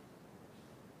baseball.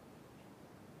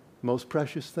 Most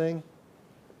precious thing?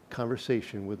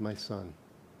 Conversation with my son.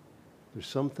 There's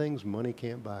some things money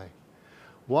can't buy.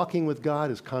 Walking with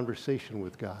God is conversation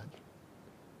with God.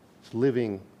 It's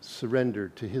living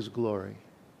surrendered to His glory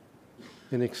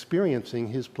and experiencing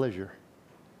His pleasure.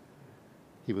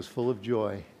 He was full of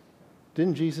joy.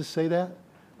 Didn't Jesus say that?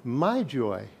 My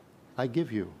joy I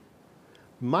give you.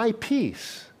 My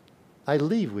peace I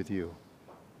leave with you.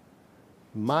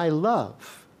 My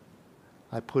love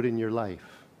I put in your life.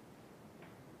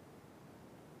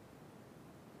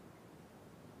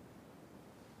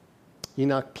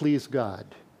 Enoch pleased God.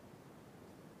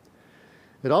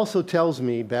 It also tells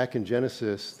me back in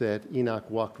Genesis that Enoch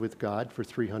walked with God for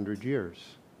 300 years.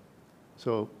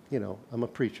 So, I'm a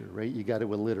preacher, right? You got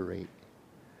to alliterate.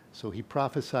 So he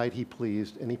prophesied, he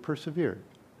pleased, and he persevered.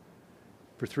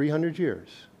 For 300 years,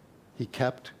 he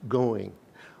kept going.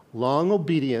 Long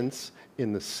obedience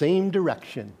in the same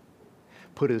direction.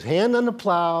 Put his hand on the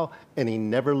plow, and he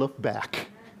never looked back.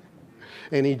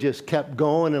 And he just kept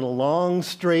going in a long,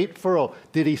 straight furrow.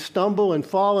 Did he stumble and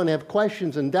fall and have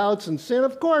questions and doubts and sin?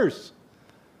 Of course.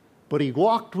 But he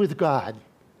walked with God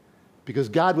because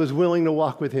God was willing to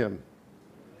walk with him,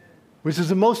 which is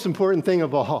the most important thing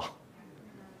of all.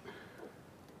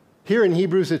 Here in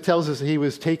Hebrews, it tells us that he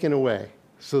was taken away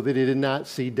so that he did not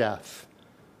see death.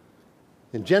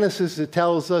 In Genesis, it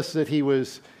tells us that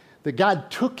that God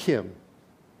took him.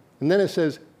 And then it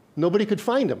says nobody could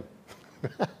find him.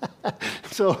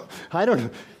 So, I don't know.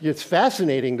 It's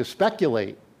fascinating to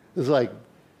speculate. It's like,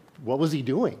 what was he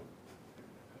doing?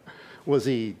 What was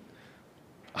he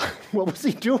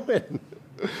doing?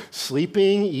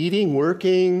 Sleeping, eating,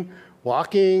 working,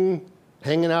 walking,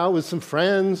 hanging out with some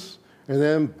friends, and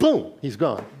then boom, he's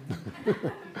gone.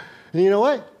 And you know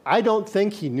what? I don't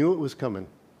think he knew it was coming.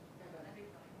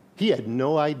 He had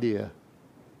no idea.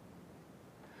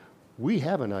 We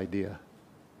have an idea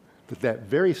that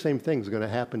very same thing is going to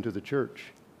happen to the church.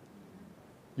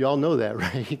 You all know that,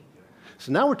 right?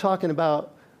 So now we're talking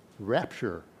about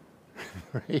rapture,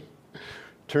 right?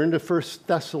 Turn to 1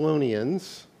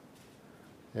 Thessalonians,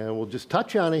 and we'll just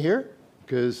touch on it here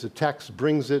because the text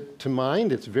brings it to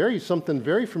mind. It's something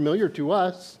very familiar to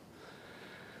us.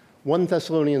 1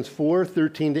 Thessalonians 4,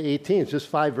 13 to 18. It's just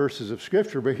 5 verses of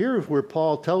Scripture, but here's where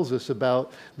Paul tells us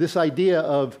about this idea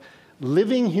of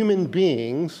living human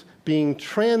beings being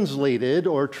translated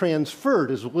or transferred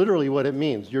is literally what it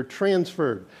means. You're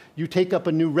transferred. You take up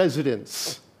a new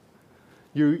residence.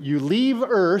 You leave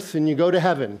earth and you go to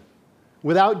heaven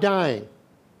without dying.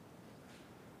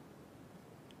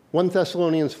 1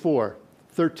 Thessalonians 4,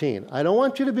 13. I don't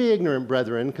want you to be ignorant,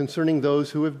 brethren, concerning those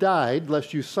who have died,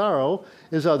 lest you sorrow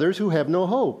as others who have no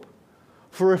hope.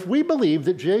 For if we believe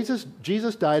that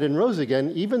Jesus died and rose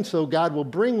again, even so God will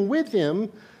bring with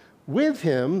him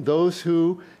those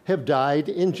who have died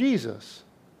in Jesus.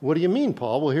 What do you mean,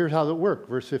 Paul? Well, here's how it worked.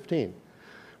 Verse 15.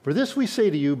 For this we say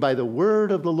to you by the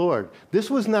word of the Lord. This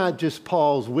was not just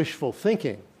Paul's wishful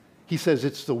thinking. He says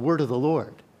it's the word of the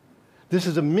Lord. This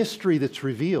is a mystery that's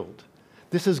revealed.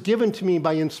 This is given to me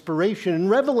by inspiration and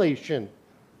revelation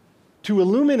to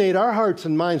illuminate our hearts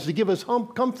and minds, to give us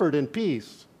comfort and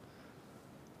peace.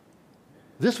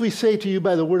 This we say to you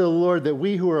by the word of the Lord, that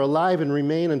we who are alive and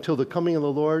remain until the coming of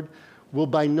the Lord will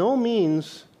by no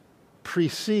means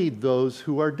precede those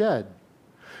who are dead.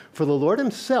 For the Lord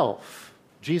himself,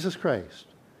 Jesus Christ,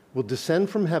 will descend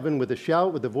from heaven with a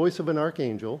shout, with the voice of an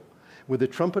archangel, with the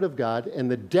trumpet of God, and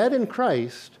the dead in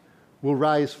Christ will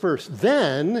rise first.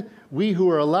 Then we who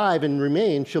are alive and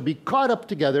remain shall be caught up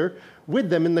together with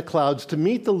them in the clouds to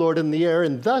meet the Lord in the air,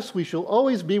 and thus we shall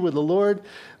always be with the Lord.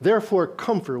 Therefore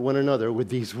comfort one another with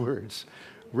these words.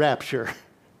 Rapture.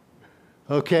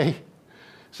 Okay?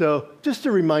 So just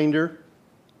a reminder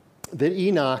that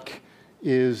Enoch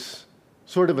is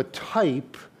sort of a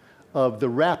type of the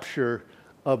rapture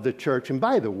of the church. And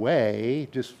by the way,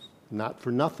 just not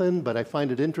for nothing, but I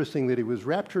find it interesting that he was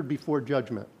raptured before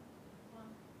judgment.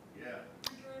 Yeah.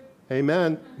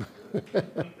 Amen.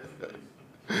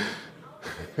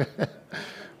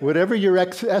 Whatever your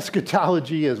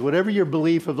eschatology is, whatever your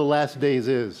belief of the last days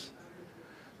is,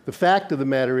 the fact of the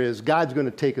matter is God's going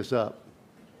to take us up.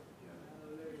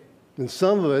 And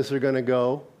some of us are going to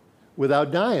go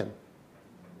without dying.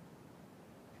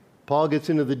 Paul gets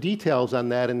into the details on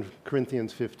that in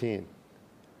Corinthians 15.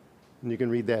 And you can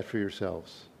read that for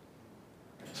yourselves.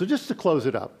 So just to close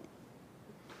it up,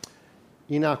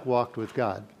 Enoch walked with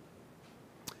God.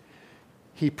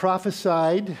 He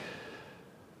prophesied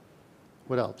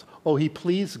What else? Oh, he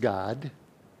pleased God.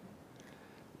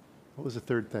 What was the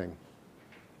third thing?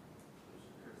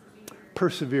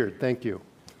 Persevered. Thank you.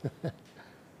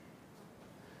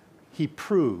 He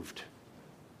proved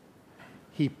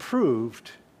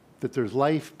that there's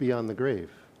life beyond the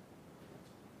grave.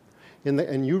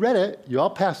 And you read it. You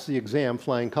all passed the exam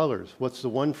flying colors. What's the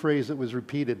one phrase that was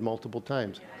repeated multiple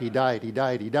times? He died, he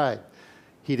died, he died.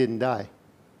 He didn't die.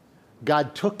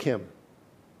 God took him.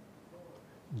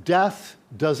 Death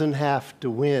doesn't have to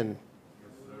win.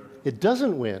 It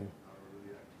doesn't win.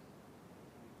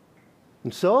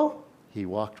 And so, he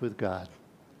walked with God.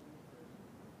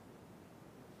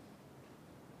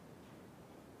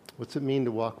 What's it mean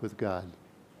to walk with God?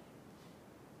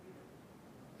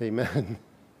 Amen.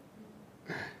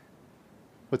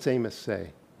 What's Amos say?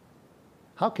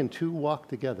 How can two walk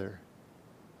together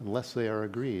unless they are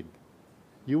agreed?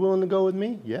 You willing to go with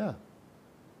me? Yeah.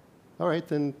 All right,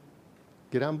 then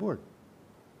get on board.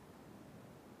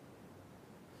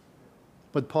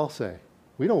 What'd Paul say?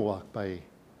 We don't walk by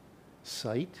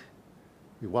sight.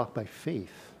 We walk by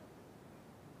faith.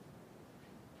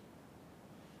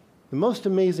 The most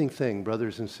amazing thing,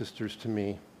 brothers and sisters, to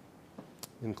me,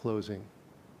 in closing,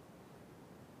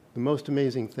 the most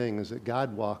amazing thing is that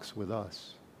God walks with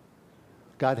us.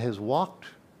 God has walked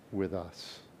with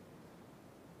us.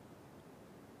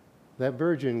 That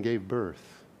virgin gave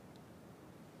birth.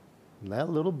 And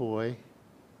that little boy,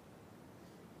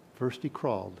 first he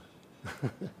crawled.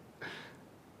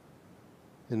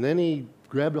 And then he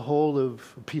grabbed a hold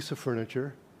of a piece of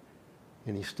furniture,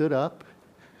 and he stood up,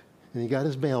 and he got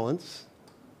his balance.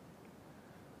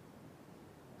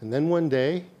 And then one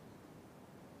day,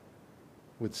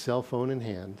 with cell phone in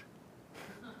hand,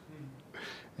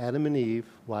 Adam and Eve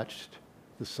watched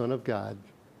the Son of God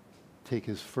take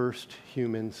his first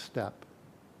human step.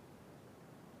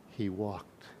 He walked.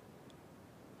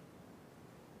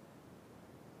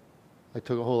 I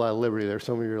took a whole lot of liberty there.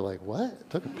 Some of you are like, what?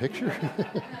 Took a picture?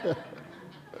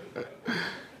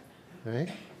 Right?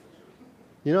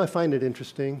 You know, I find it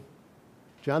interesting.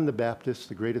 John the Baptist,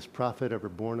 the greatest prophet ever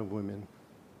born of women.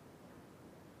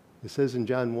 It says in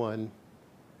John 1,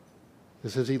 it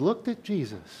says he looked at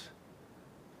Jesus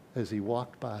as he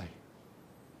walked by.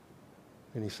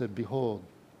 And he said, behold,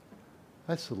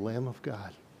 that's the Lamb of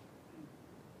God.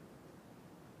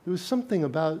 There was something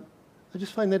about, I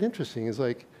just find that interesting. It's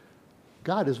like,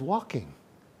 God is walking.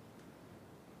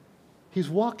 He's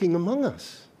walking among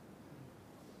us.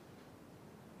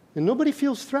 And nobody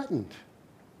feels threatened.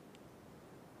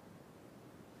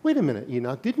 Wait a minute,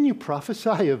 Enoch, didn't you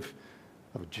prophesy of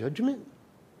judgment?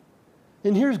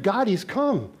 And here's God, he's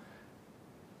come.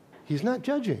 He's not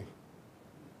judging.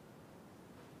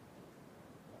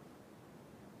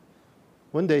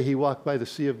 One day he walked by the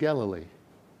Sea of Galilee.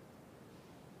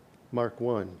 Mark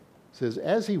 1 says,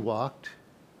 as he walked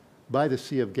by the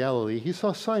Sea of Galilee, he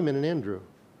saw Simon and Andrew.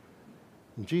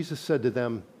 And Jesus said to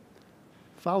them,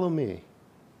 follow me,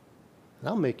 and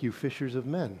I'll make you fishers of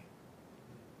men.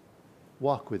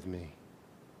 Walk with me.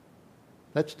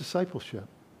 That's discipleship.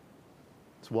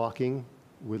 It's walking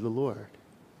with the Lord.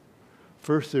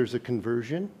 First, there's a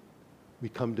conversion. We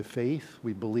come to faith.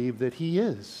 We believe that he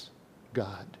is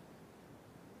God,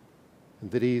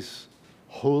 and that he's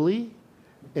holy,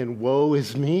 and woe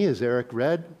is me, as Eric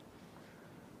read,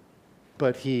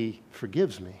 but he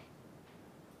forgives me.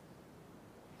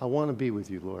 I want to be with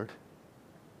you, Lord.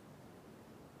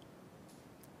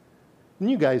 And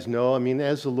you guys know, I mean,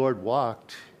 as the Lord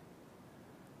walked,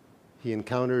 he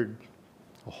encountered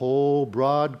a whole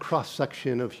broad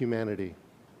cross-section of humanity.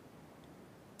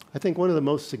 I think one of the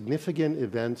most significant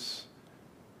events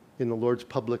in the Lord's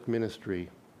public ministry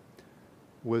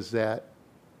was that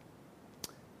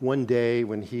one day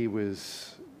when he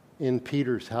was in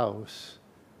Peter's house,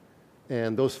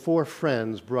 and those four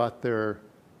friends brought their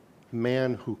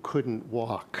man who couldn't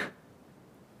walk.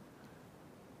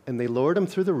 And they lowered him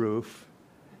through the roof,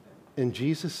 and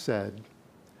Jesus said,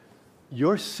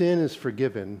 your sin is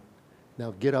forgiven,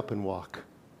 now get up and walk.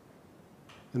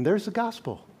 And there's the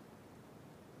gospel.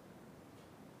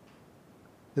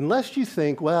 Unless you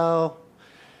think, well,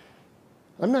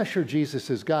 I'm not sure Jesus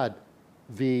is God.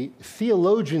 The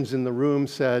theologians in the room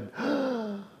said,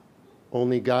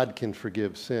 only God can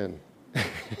forgive sin.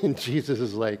 And Jesus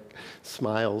is like,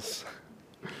 smiles.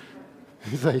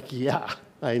 He's like, yeah,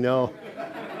 I know.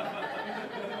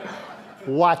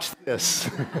 Watch this.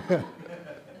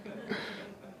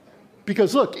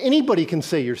 Because look, anybody can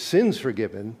say your sin's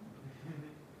forgiven,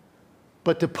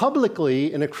 but to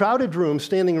publicly, in a crowded room,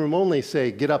 standing room only,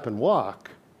 say, get up and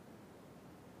walk.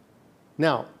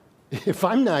 Now, if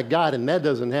I'm not God and that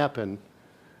doesn't happen,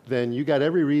 then you got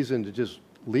every reason to just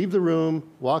leave the room,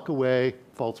 walk away,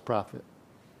 false prophet.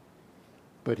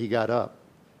 But he got up.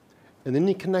 And then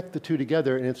you connect the two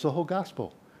together, and it's the whole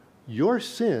gospel. Your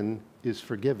sin is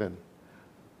forgiven.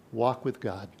 Walk with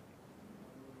God.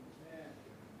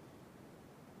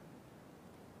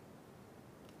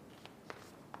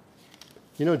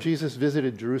 You know, Jesus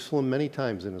visited Jerusalem many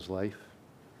times in his life.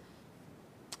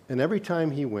 And every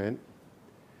time he went,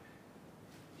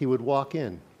 he would walk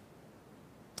in.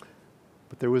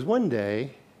 But there was one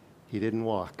day he didn't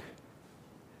walk.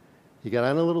 He got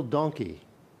on a little donkey,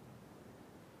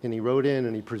 and he rode in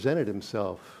and he presented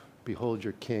himself. Behold,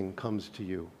 your king comes to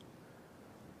you.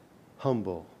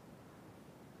 Humble,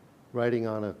 riding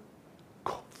on a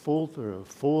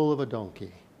foal of a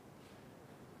donkey.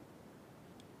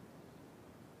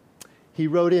 He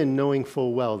rode in knowing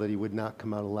full well that he would not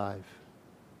come out alive.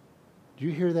 Do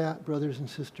you hear that, brothers and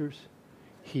sisters?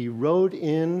 He rode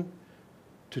in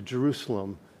to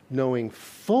Jerusalem knowing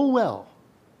full well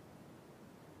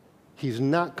he's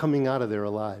not coming out of there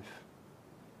alive.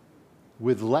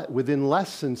 Within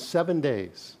less than 7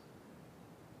 days,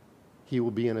 he will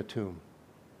be in a tomb.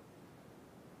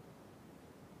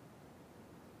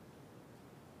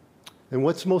 And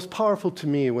what's most powerful to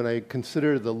me when I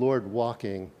consider the Lord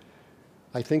walking,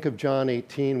 I think of John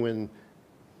 18 when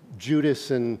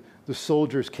Judas and the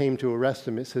soldiers came to arrest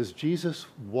him. It says Jesus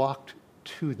walked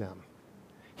to them.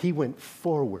 He went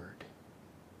forward.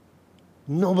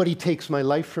 Nobody takes my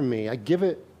life from me. I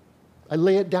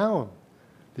lay it down.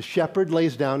 The shepherd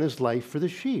lays down his life for the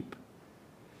sheep.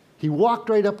 He walked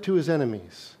right up to his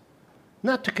enemies,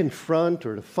 not to confront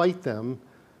or to fight them,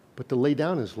 but to lay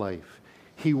down his life.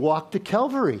 He walked to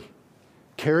Calvary,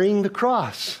 carrying the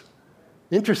cross.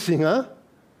 Interesting, huh?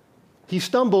 He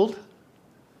stumbled.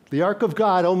 The ark of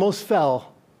God almost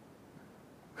fell.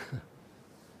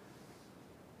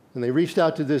 And they reached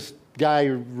out to this guy,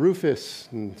 Rufus,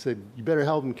 and said, you better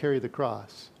help him carry the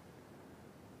cross.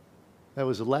 That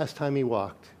was the last time he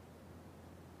walked.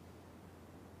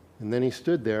 And then he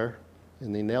stood there,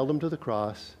 and they nailed him to the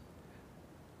cross,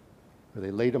 or they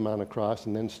laid him on a cross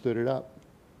and then stood it up.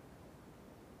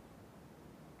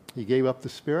 He gave up the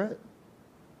spirit,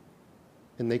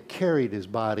 and they carried his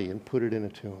body and put it in a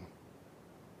tomb.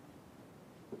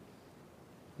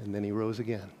 And then he rose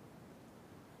again.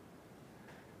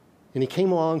 And he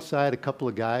came alongside a couple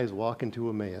of guys walking to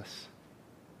Emmaus.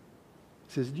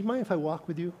 He says, do you mind if I walk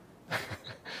with you?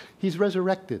 He's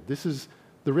resurrected. This is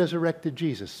the resurrected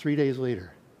Jesus 3 days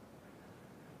later.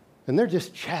 And they're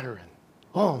just chattering.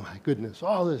 Oh my goodness,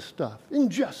 all this stuff.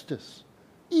 Injustice.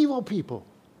 Evil people.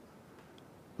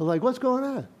 They're like, what's going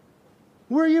on?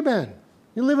 Where you been?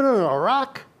 You living on a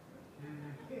rock?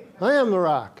 I am the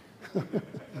rock.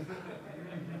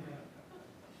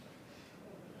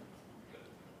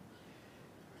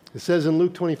 It says in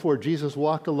Luke 24, Jesus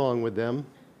walked along with them,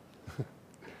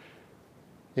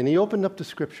 and he opened up the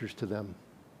scriptures to them.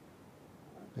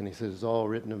 And he says, it's all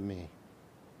written of me.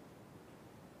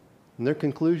 And their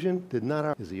conclusion did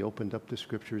not, as he opened up the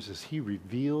scriptures, as he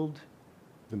revealed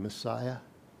the Messiah.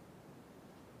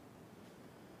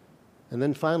 And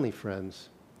then finally, friends,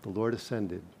 the Lord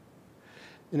ascended.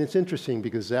 And it's interesting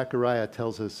because Zechariah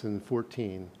tells us in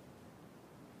 14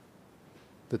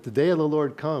 that the day of the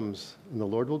Lord comes, and the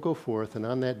Lord will go forth, and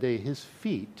on that day his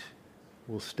feet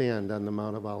will stand on the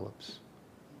Mount of Olives.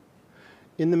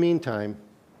 In the meantime,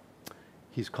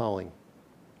 he's calling.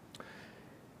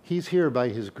 He's here by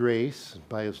his grace,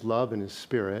 by his love and his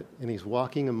spirit, and he's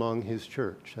walking among his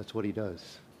church. That's what he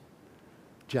does.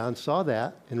 John saw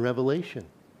that in Revelation.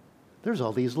 There's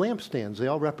all these lampstands. They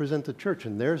all represent the church,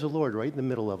 and there's the Lord right in the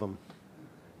middle of them.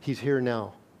 He's here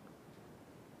now.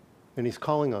 And he's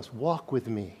calling us, walk with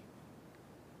me.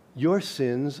 Your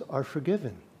sins are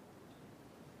forgiven.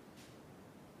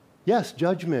 Yes,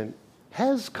 judgment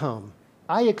has come.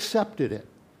 I accepted it.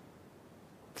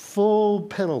 Full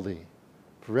penalty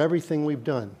for everything we've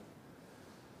done.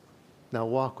 Now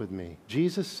walk with me.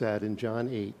 Jesus said in John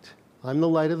 8, I'm the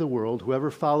light of the world.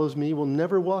 Whoever follows me will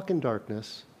never walk in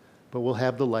darkness, but will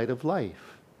have the light of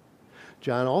life.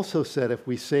 John also said if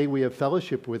we say we have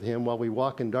fellowship with him while we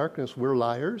walk in darkness, we're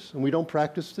liars and we don't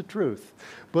practice the truth.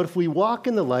 But if we walk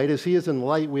in the light as he is in the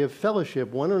light, we have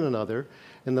fellowship one with another,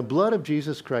 and the blood of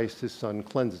Jesus Christ, his Son,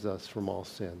 cleanses us from all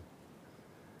sin.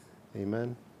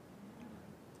 Amen.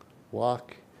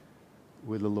 Walk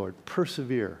with the Lord.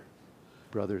 Persevere,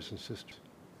 brothers and sisters.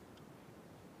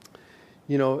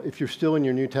 You know, if you're still in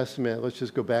your New Testament, let's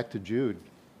just go back to Jude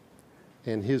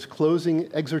and his closing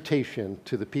exhortation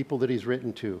to the people that he's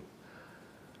written to.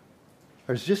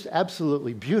 It's just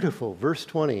absolutely beautiful. Verse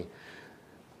 20,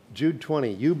 Jude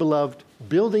 20, you beloved,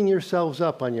 building yourselves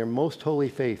up on your most holy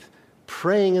faith,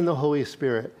 praying in the Holy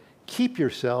Spirit. Keep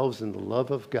yourselves in the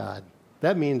love of God.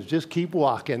 That means just keep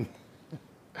walking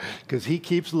because he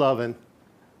keeps loving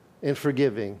and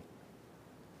forgiving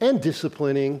and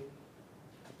disciplining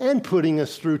and putting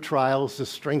us through trials to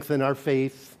strengthen our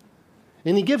faith.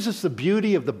 And he gives us the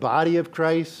beauty of the body of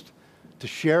Christ to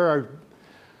share our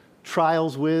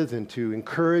trials with and to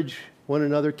encourage one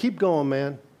another. Keep going,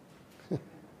 man.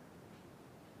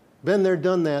 Been there,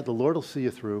 done that. The Lord will see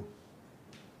you through.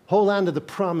 Hold on to the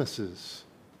promises.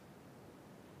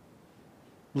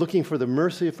 Looking for the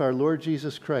mercy of our Lord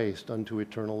Jesus Christ unto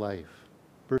eternal life.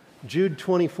 Jude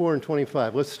 24 and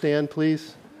 25. Let's stand,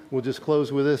 please. We'll just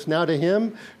close with this. Now to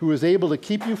him who is able to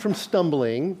keep you from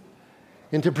stumbling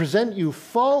and to present you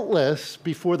faultless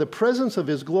before the presence of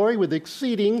his glory with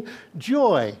exceeding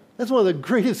joy. That's one of the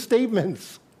greatest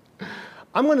statements.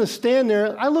 I'm going to stand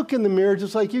there. I look in the mirror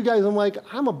just like you guys. I'm like,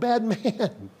 I'm a bad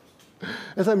man.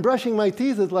 As I'm brushing my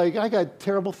teeth, it's like I got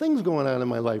terrible things going on in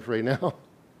my life right now.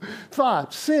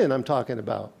 Thoughts, sin I'm talking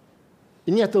about.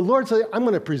 And yet the Lord said, I'm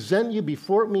going to present you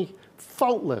before me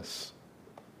faultless.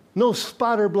 No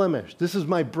spot or blemish. This is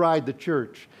my bride, the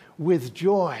church, with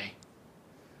joy.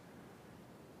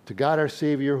 To God our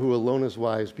Savior, who alone is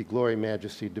wise, be glory,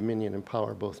 majesty, dominion, and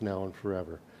power, both now and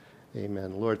forever.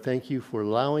 Amen. Lord, thank you for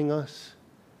allowing us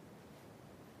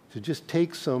to just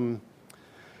take some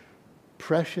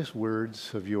precious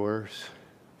words of yours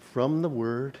from the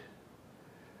Word,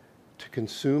 to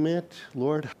consume it,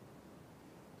 Lord.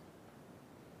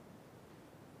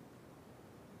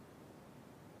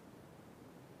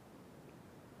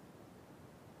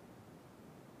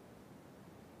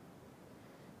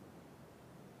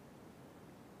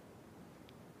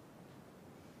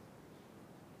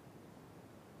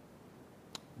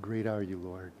 Great are you,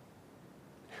 Lord.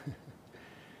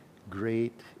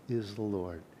 Great is the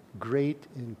Lord. Great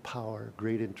in power,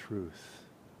 great in truth.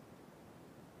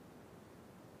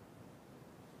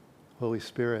 Holy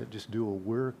Spirit, just do a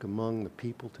work among the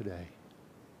people today.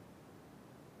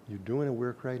 You're doing a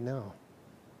work right now.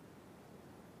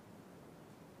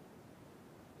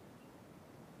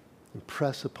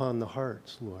 Impress upon the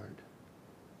hearts, Lord,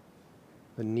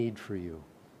 a need for you.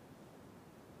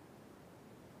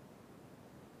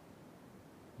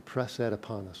 Press that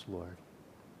upon us, Lord.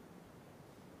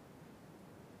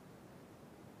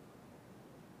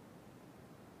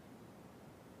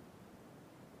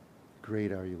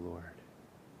 Great are you, Lord.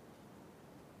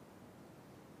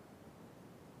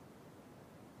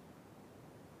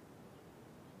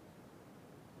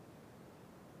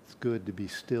 It's good to be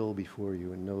still before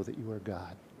you and know that you are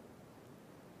God.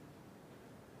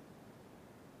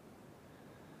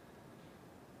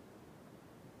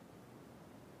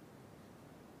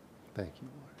 Thank you,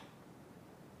 Lord.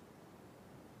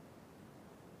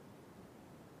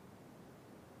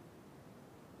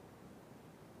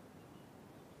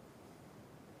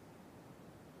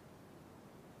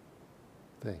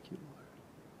 Thank you, Lord.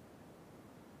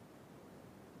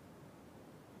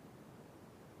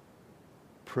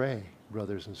 Pray,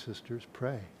 brothers and sisters,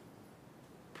 pray.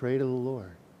 Pray to the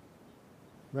Lord.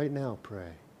 Right now,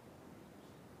 pray.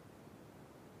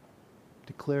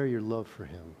 Declare your love for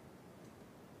him.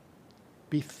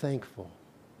 Be thankful.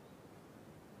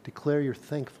 Declare your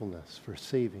thankfulness for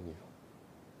saving you.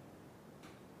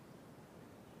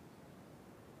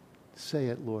 Say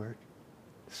it, Lord.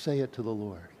 Say it to the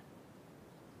Lord.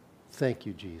 Thank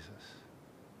you, Jesus.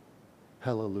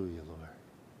 Hallelujah, Lord.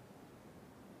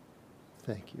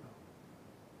 Thank you.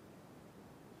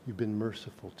 You've been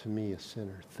merciful to me, a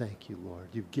sinner. Thank you, Lord.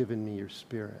 You've given me your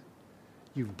Spirit.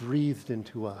 You've breathed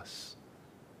into us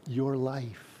your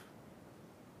life.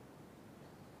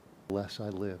 Less I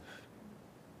live.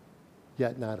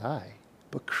 Yet not I,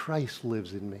 but Christ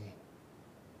lives in me.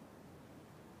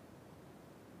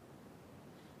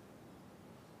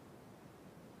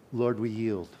 Lord, we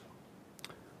yield.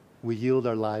 We yield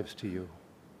our lives to you.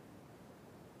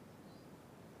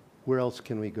 Where else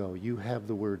can we go? You have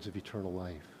the words of eternal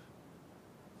life.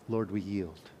 Lord, we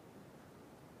yield.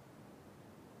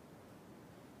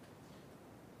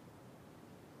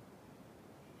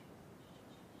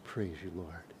 Praise you, Lord.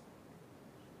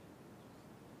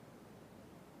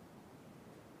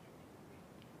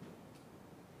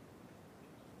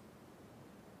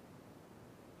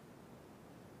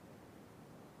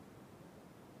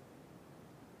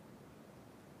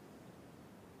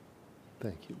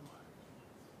 Thank you, Lord.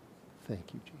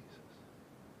 Thank you, Jesus.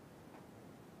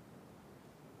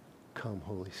 Come,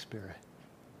 Holy Spirit.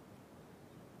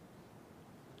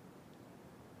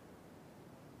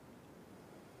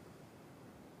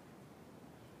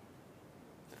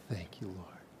 Thank you, Lord.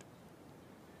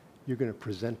 You're going to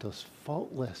present us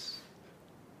faultless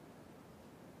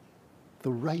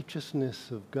The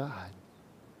righteousness of God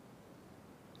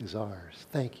is ours.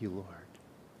 Thank you, Lord.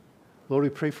 Lord, we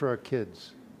pray for our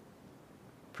kids.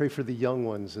 Pray for the young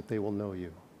ones that they will know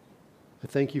you. I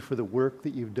thank you for the work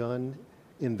that you've done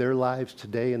in their lives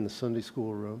today in the Sunday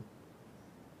school room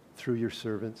through your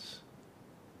servants.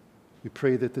 We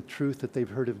pray that the truth that they've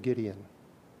heard of Gideon,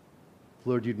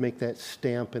 Lord, you'd make that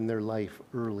stamp in their life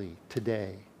early,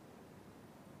 today.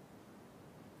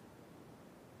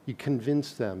 You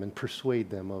convince them and persuade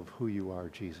them of who you are,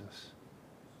 Jesus.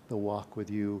 They'll walk with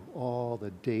you all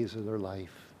the days of their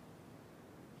life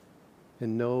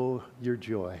and know your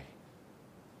joy.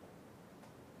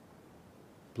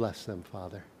 Bless them,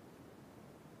 Father.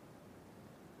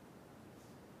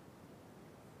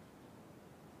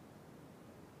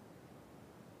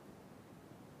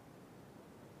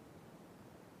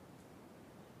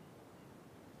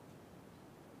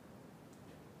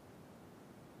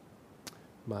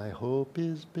 My hope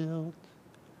is built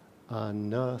on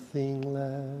nothing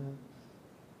less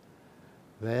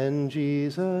than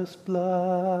Jesus'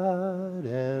 blood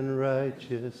and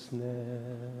righteousness.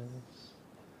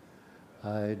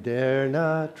 I dare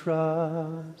not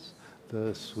trust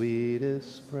the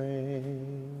sweetest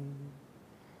spring,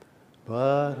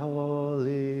 but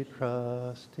wholly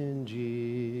trust in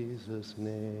Jesus'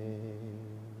 name.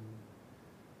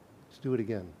 Let's do it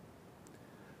again.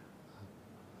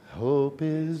 Hope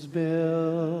is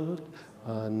built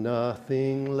on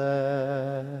nothing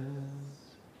less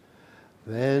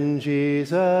than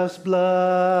Jesus'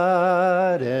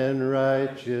 blood and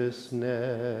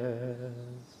righteousness.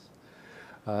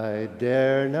 I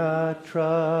dare not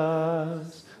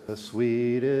trust the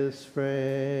sweetest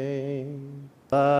frame,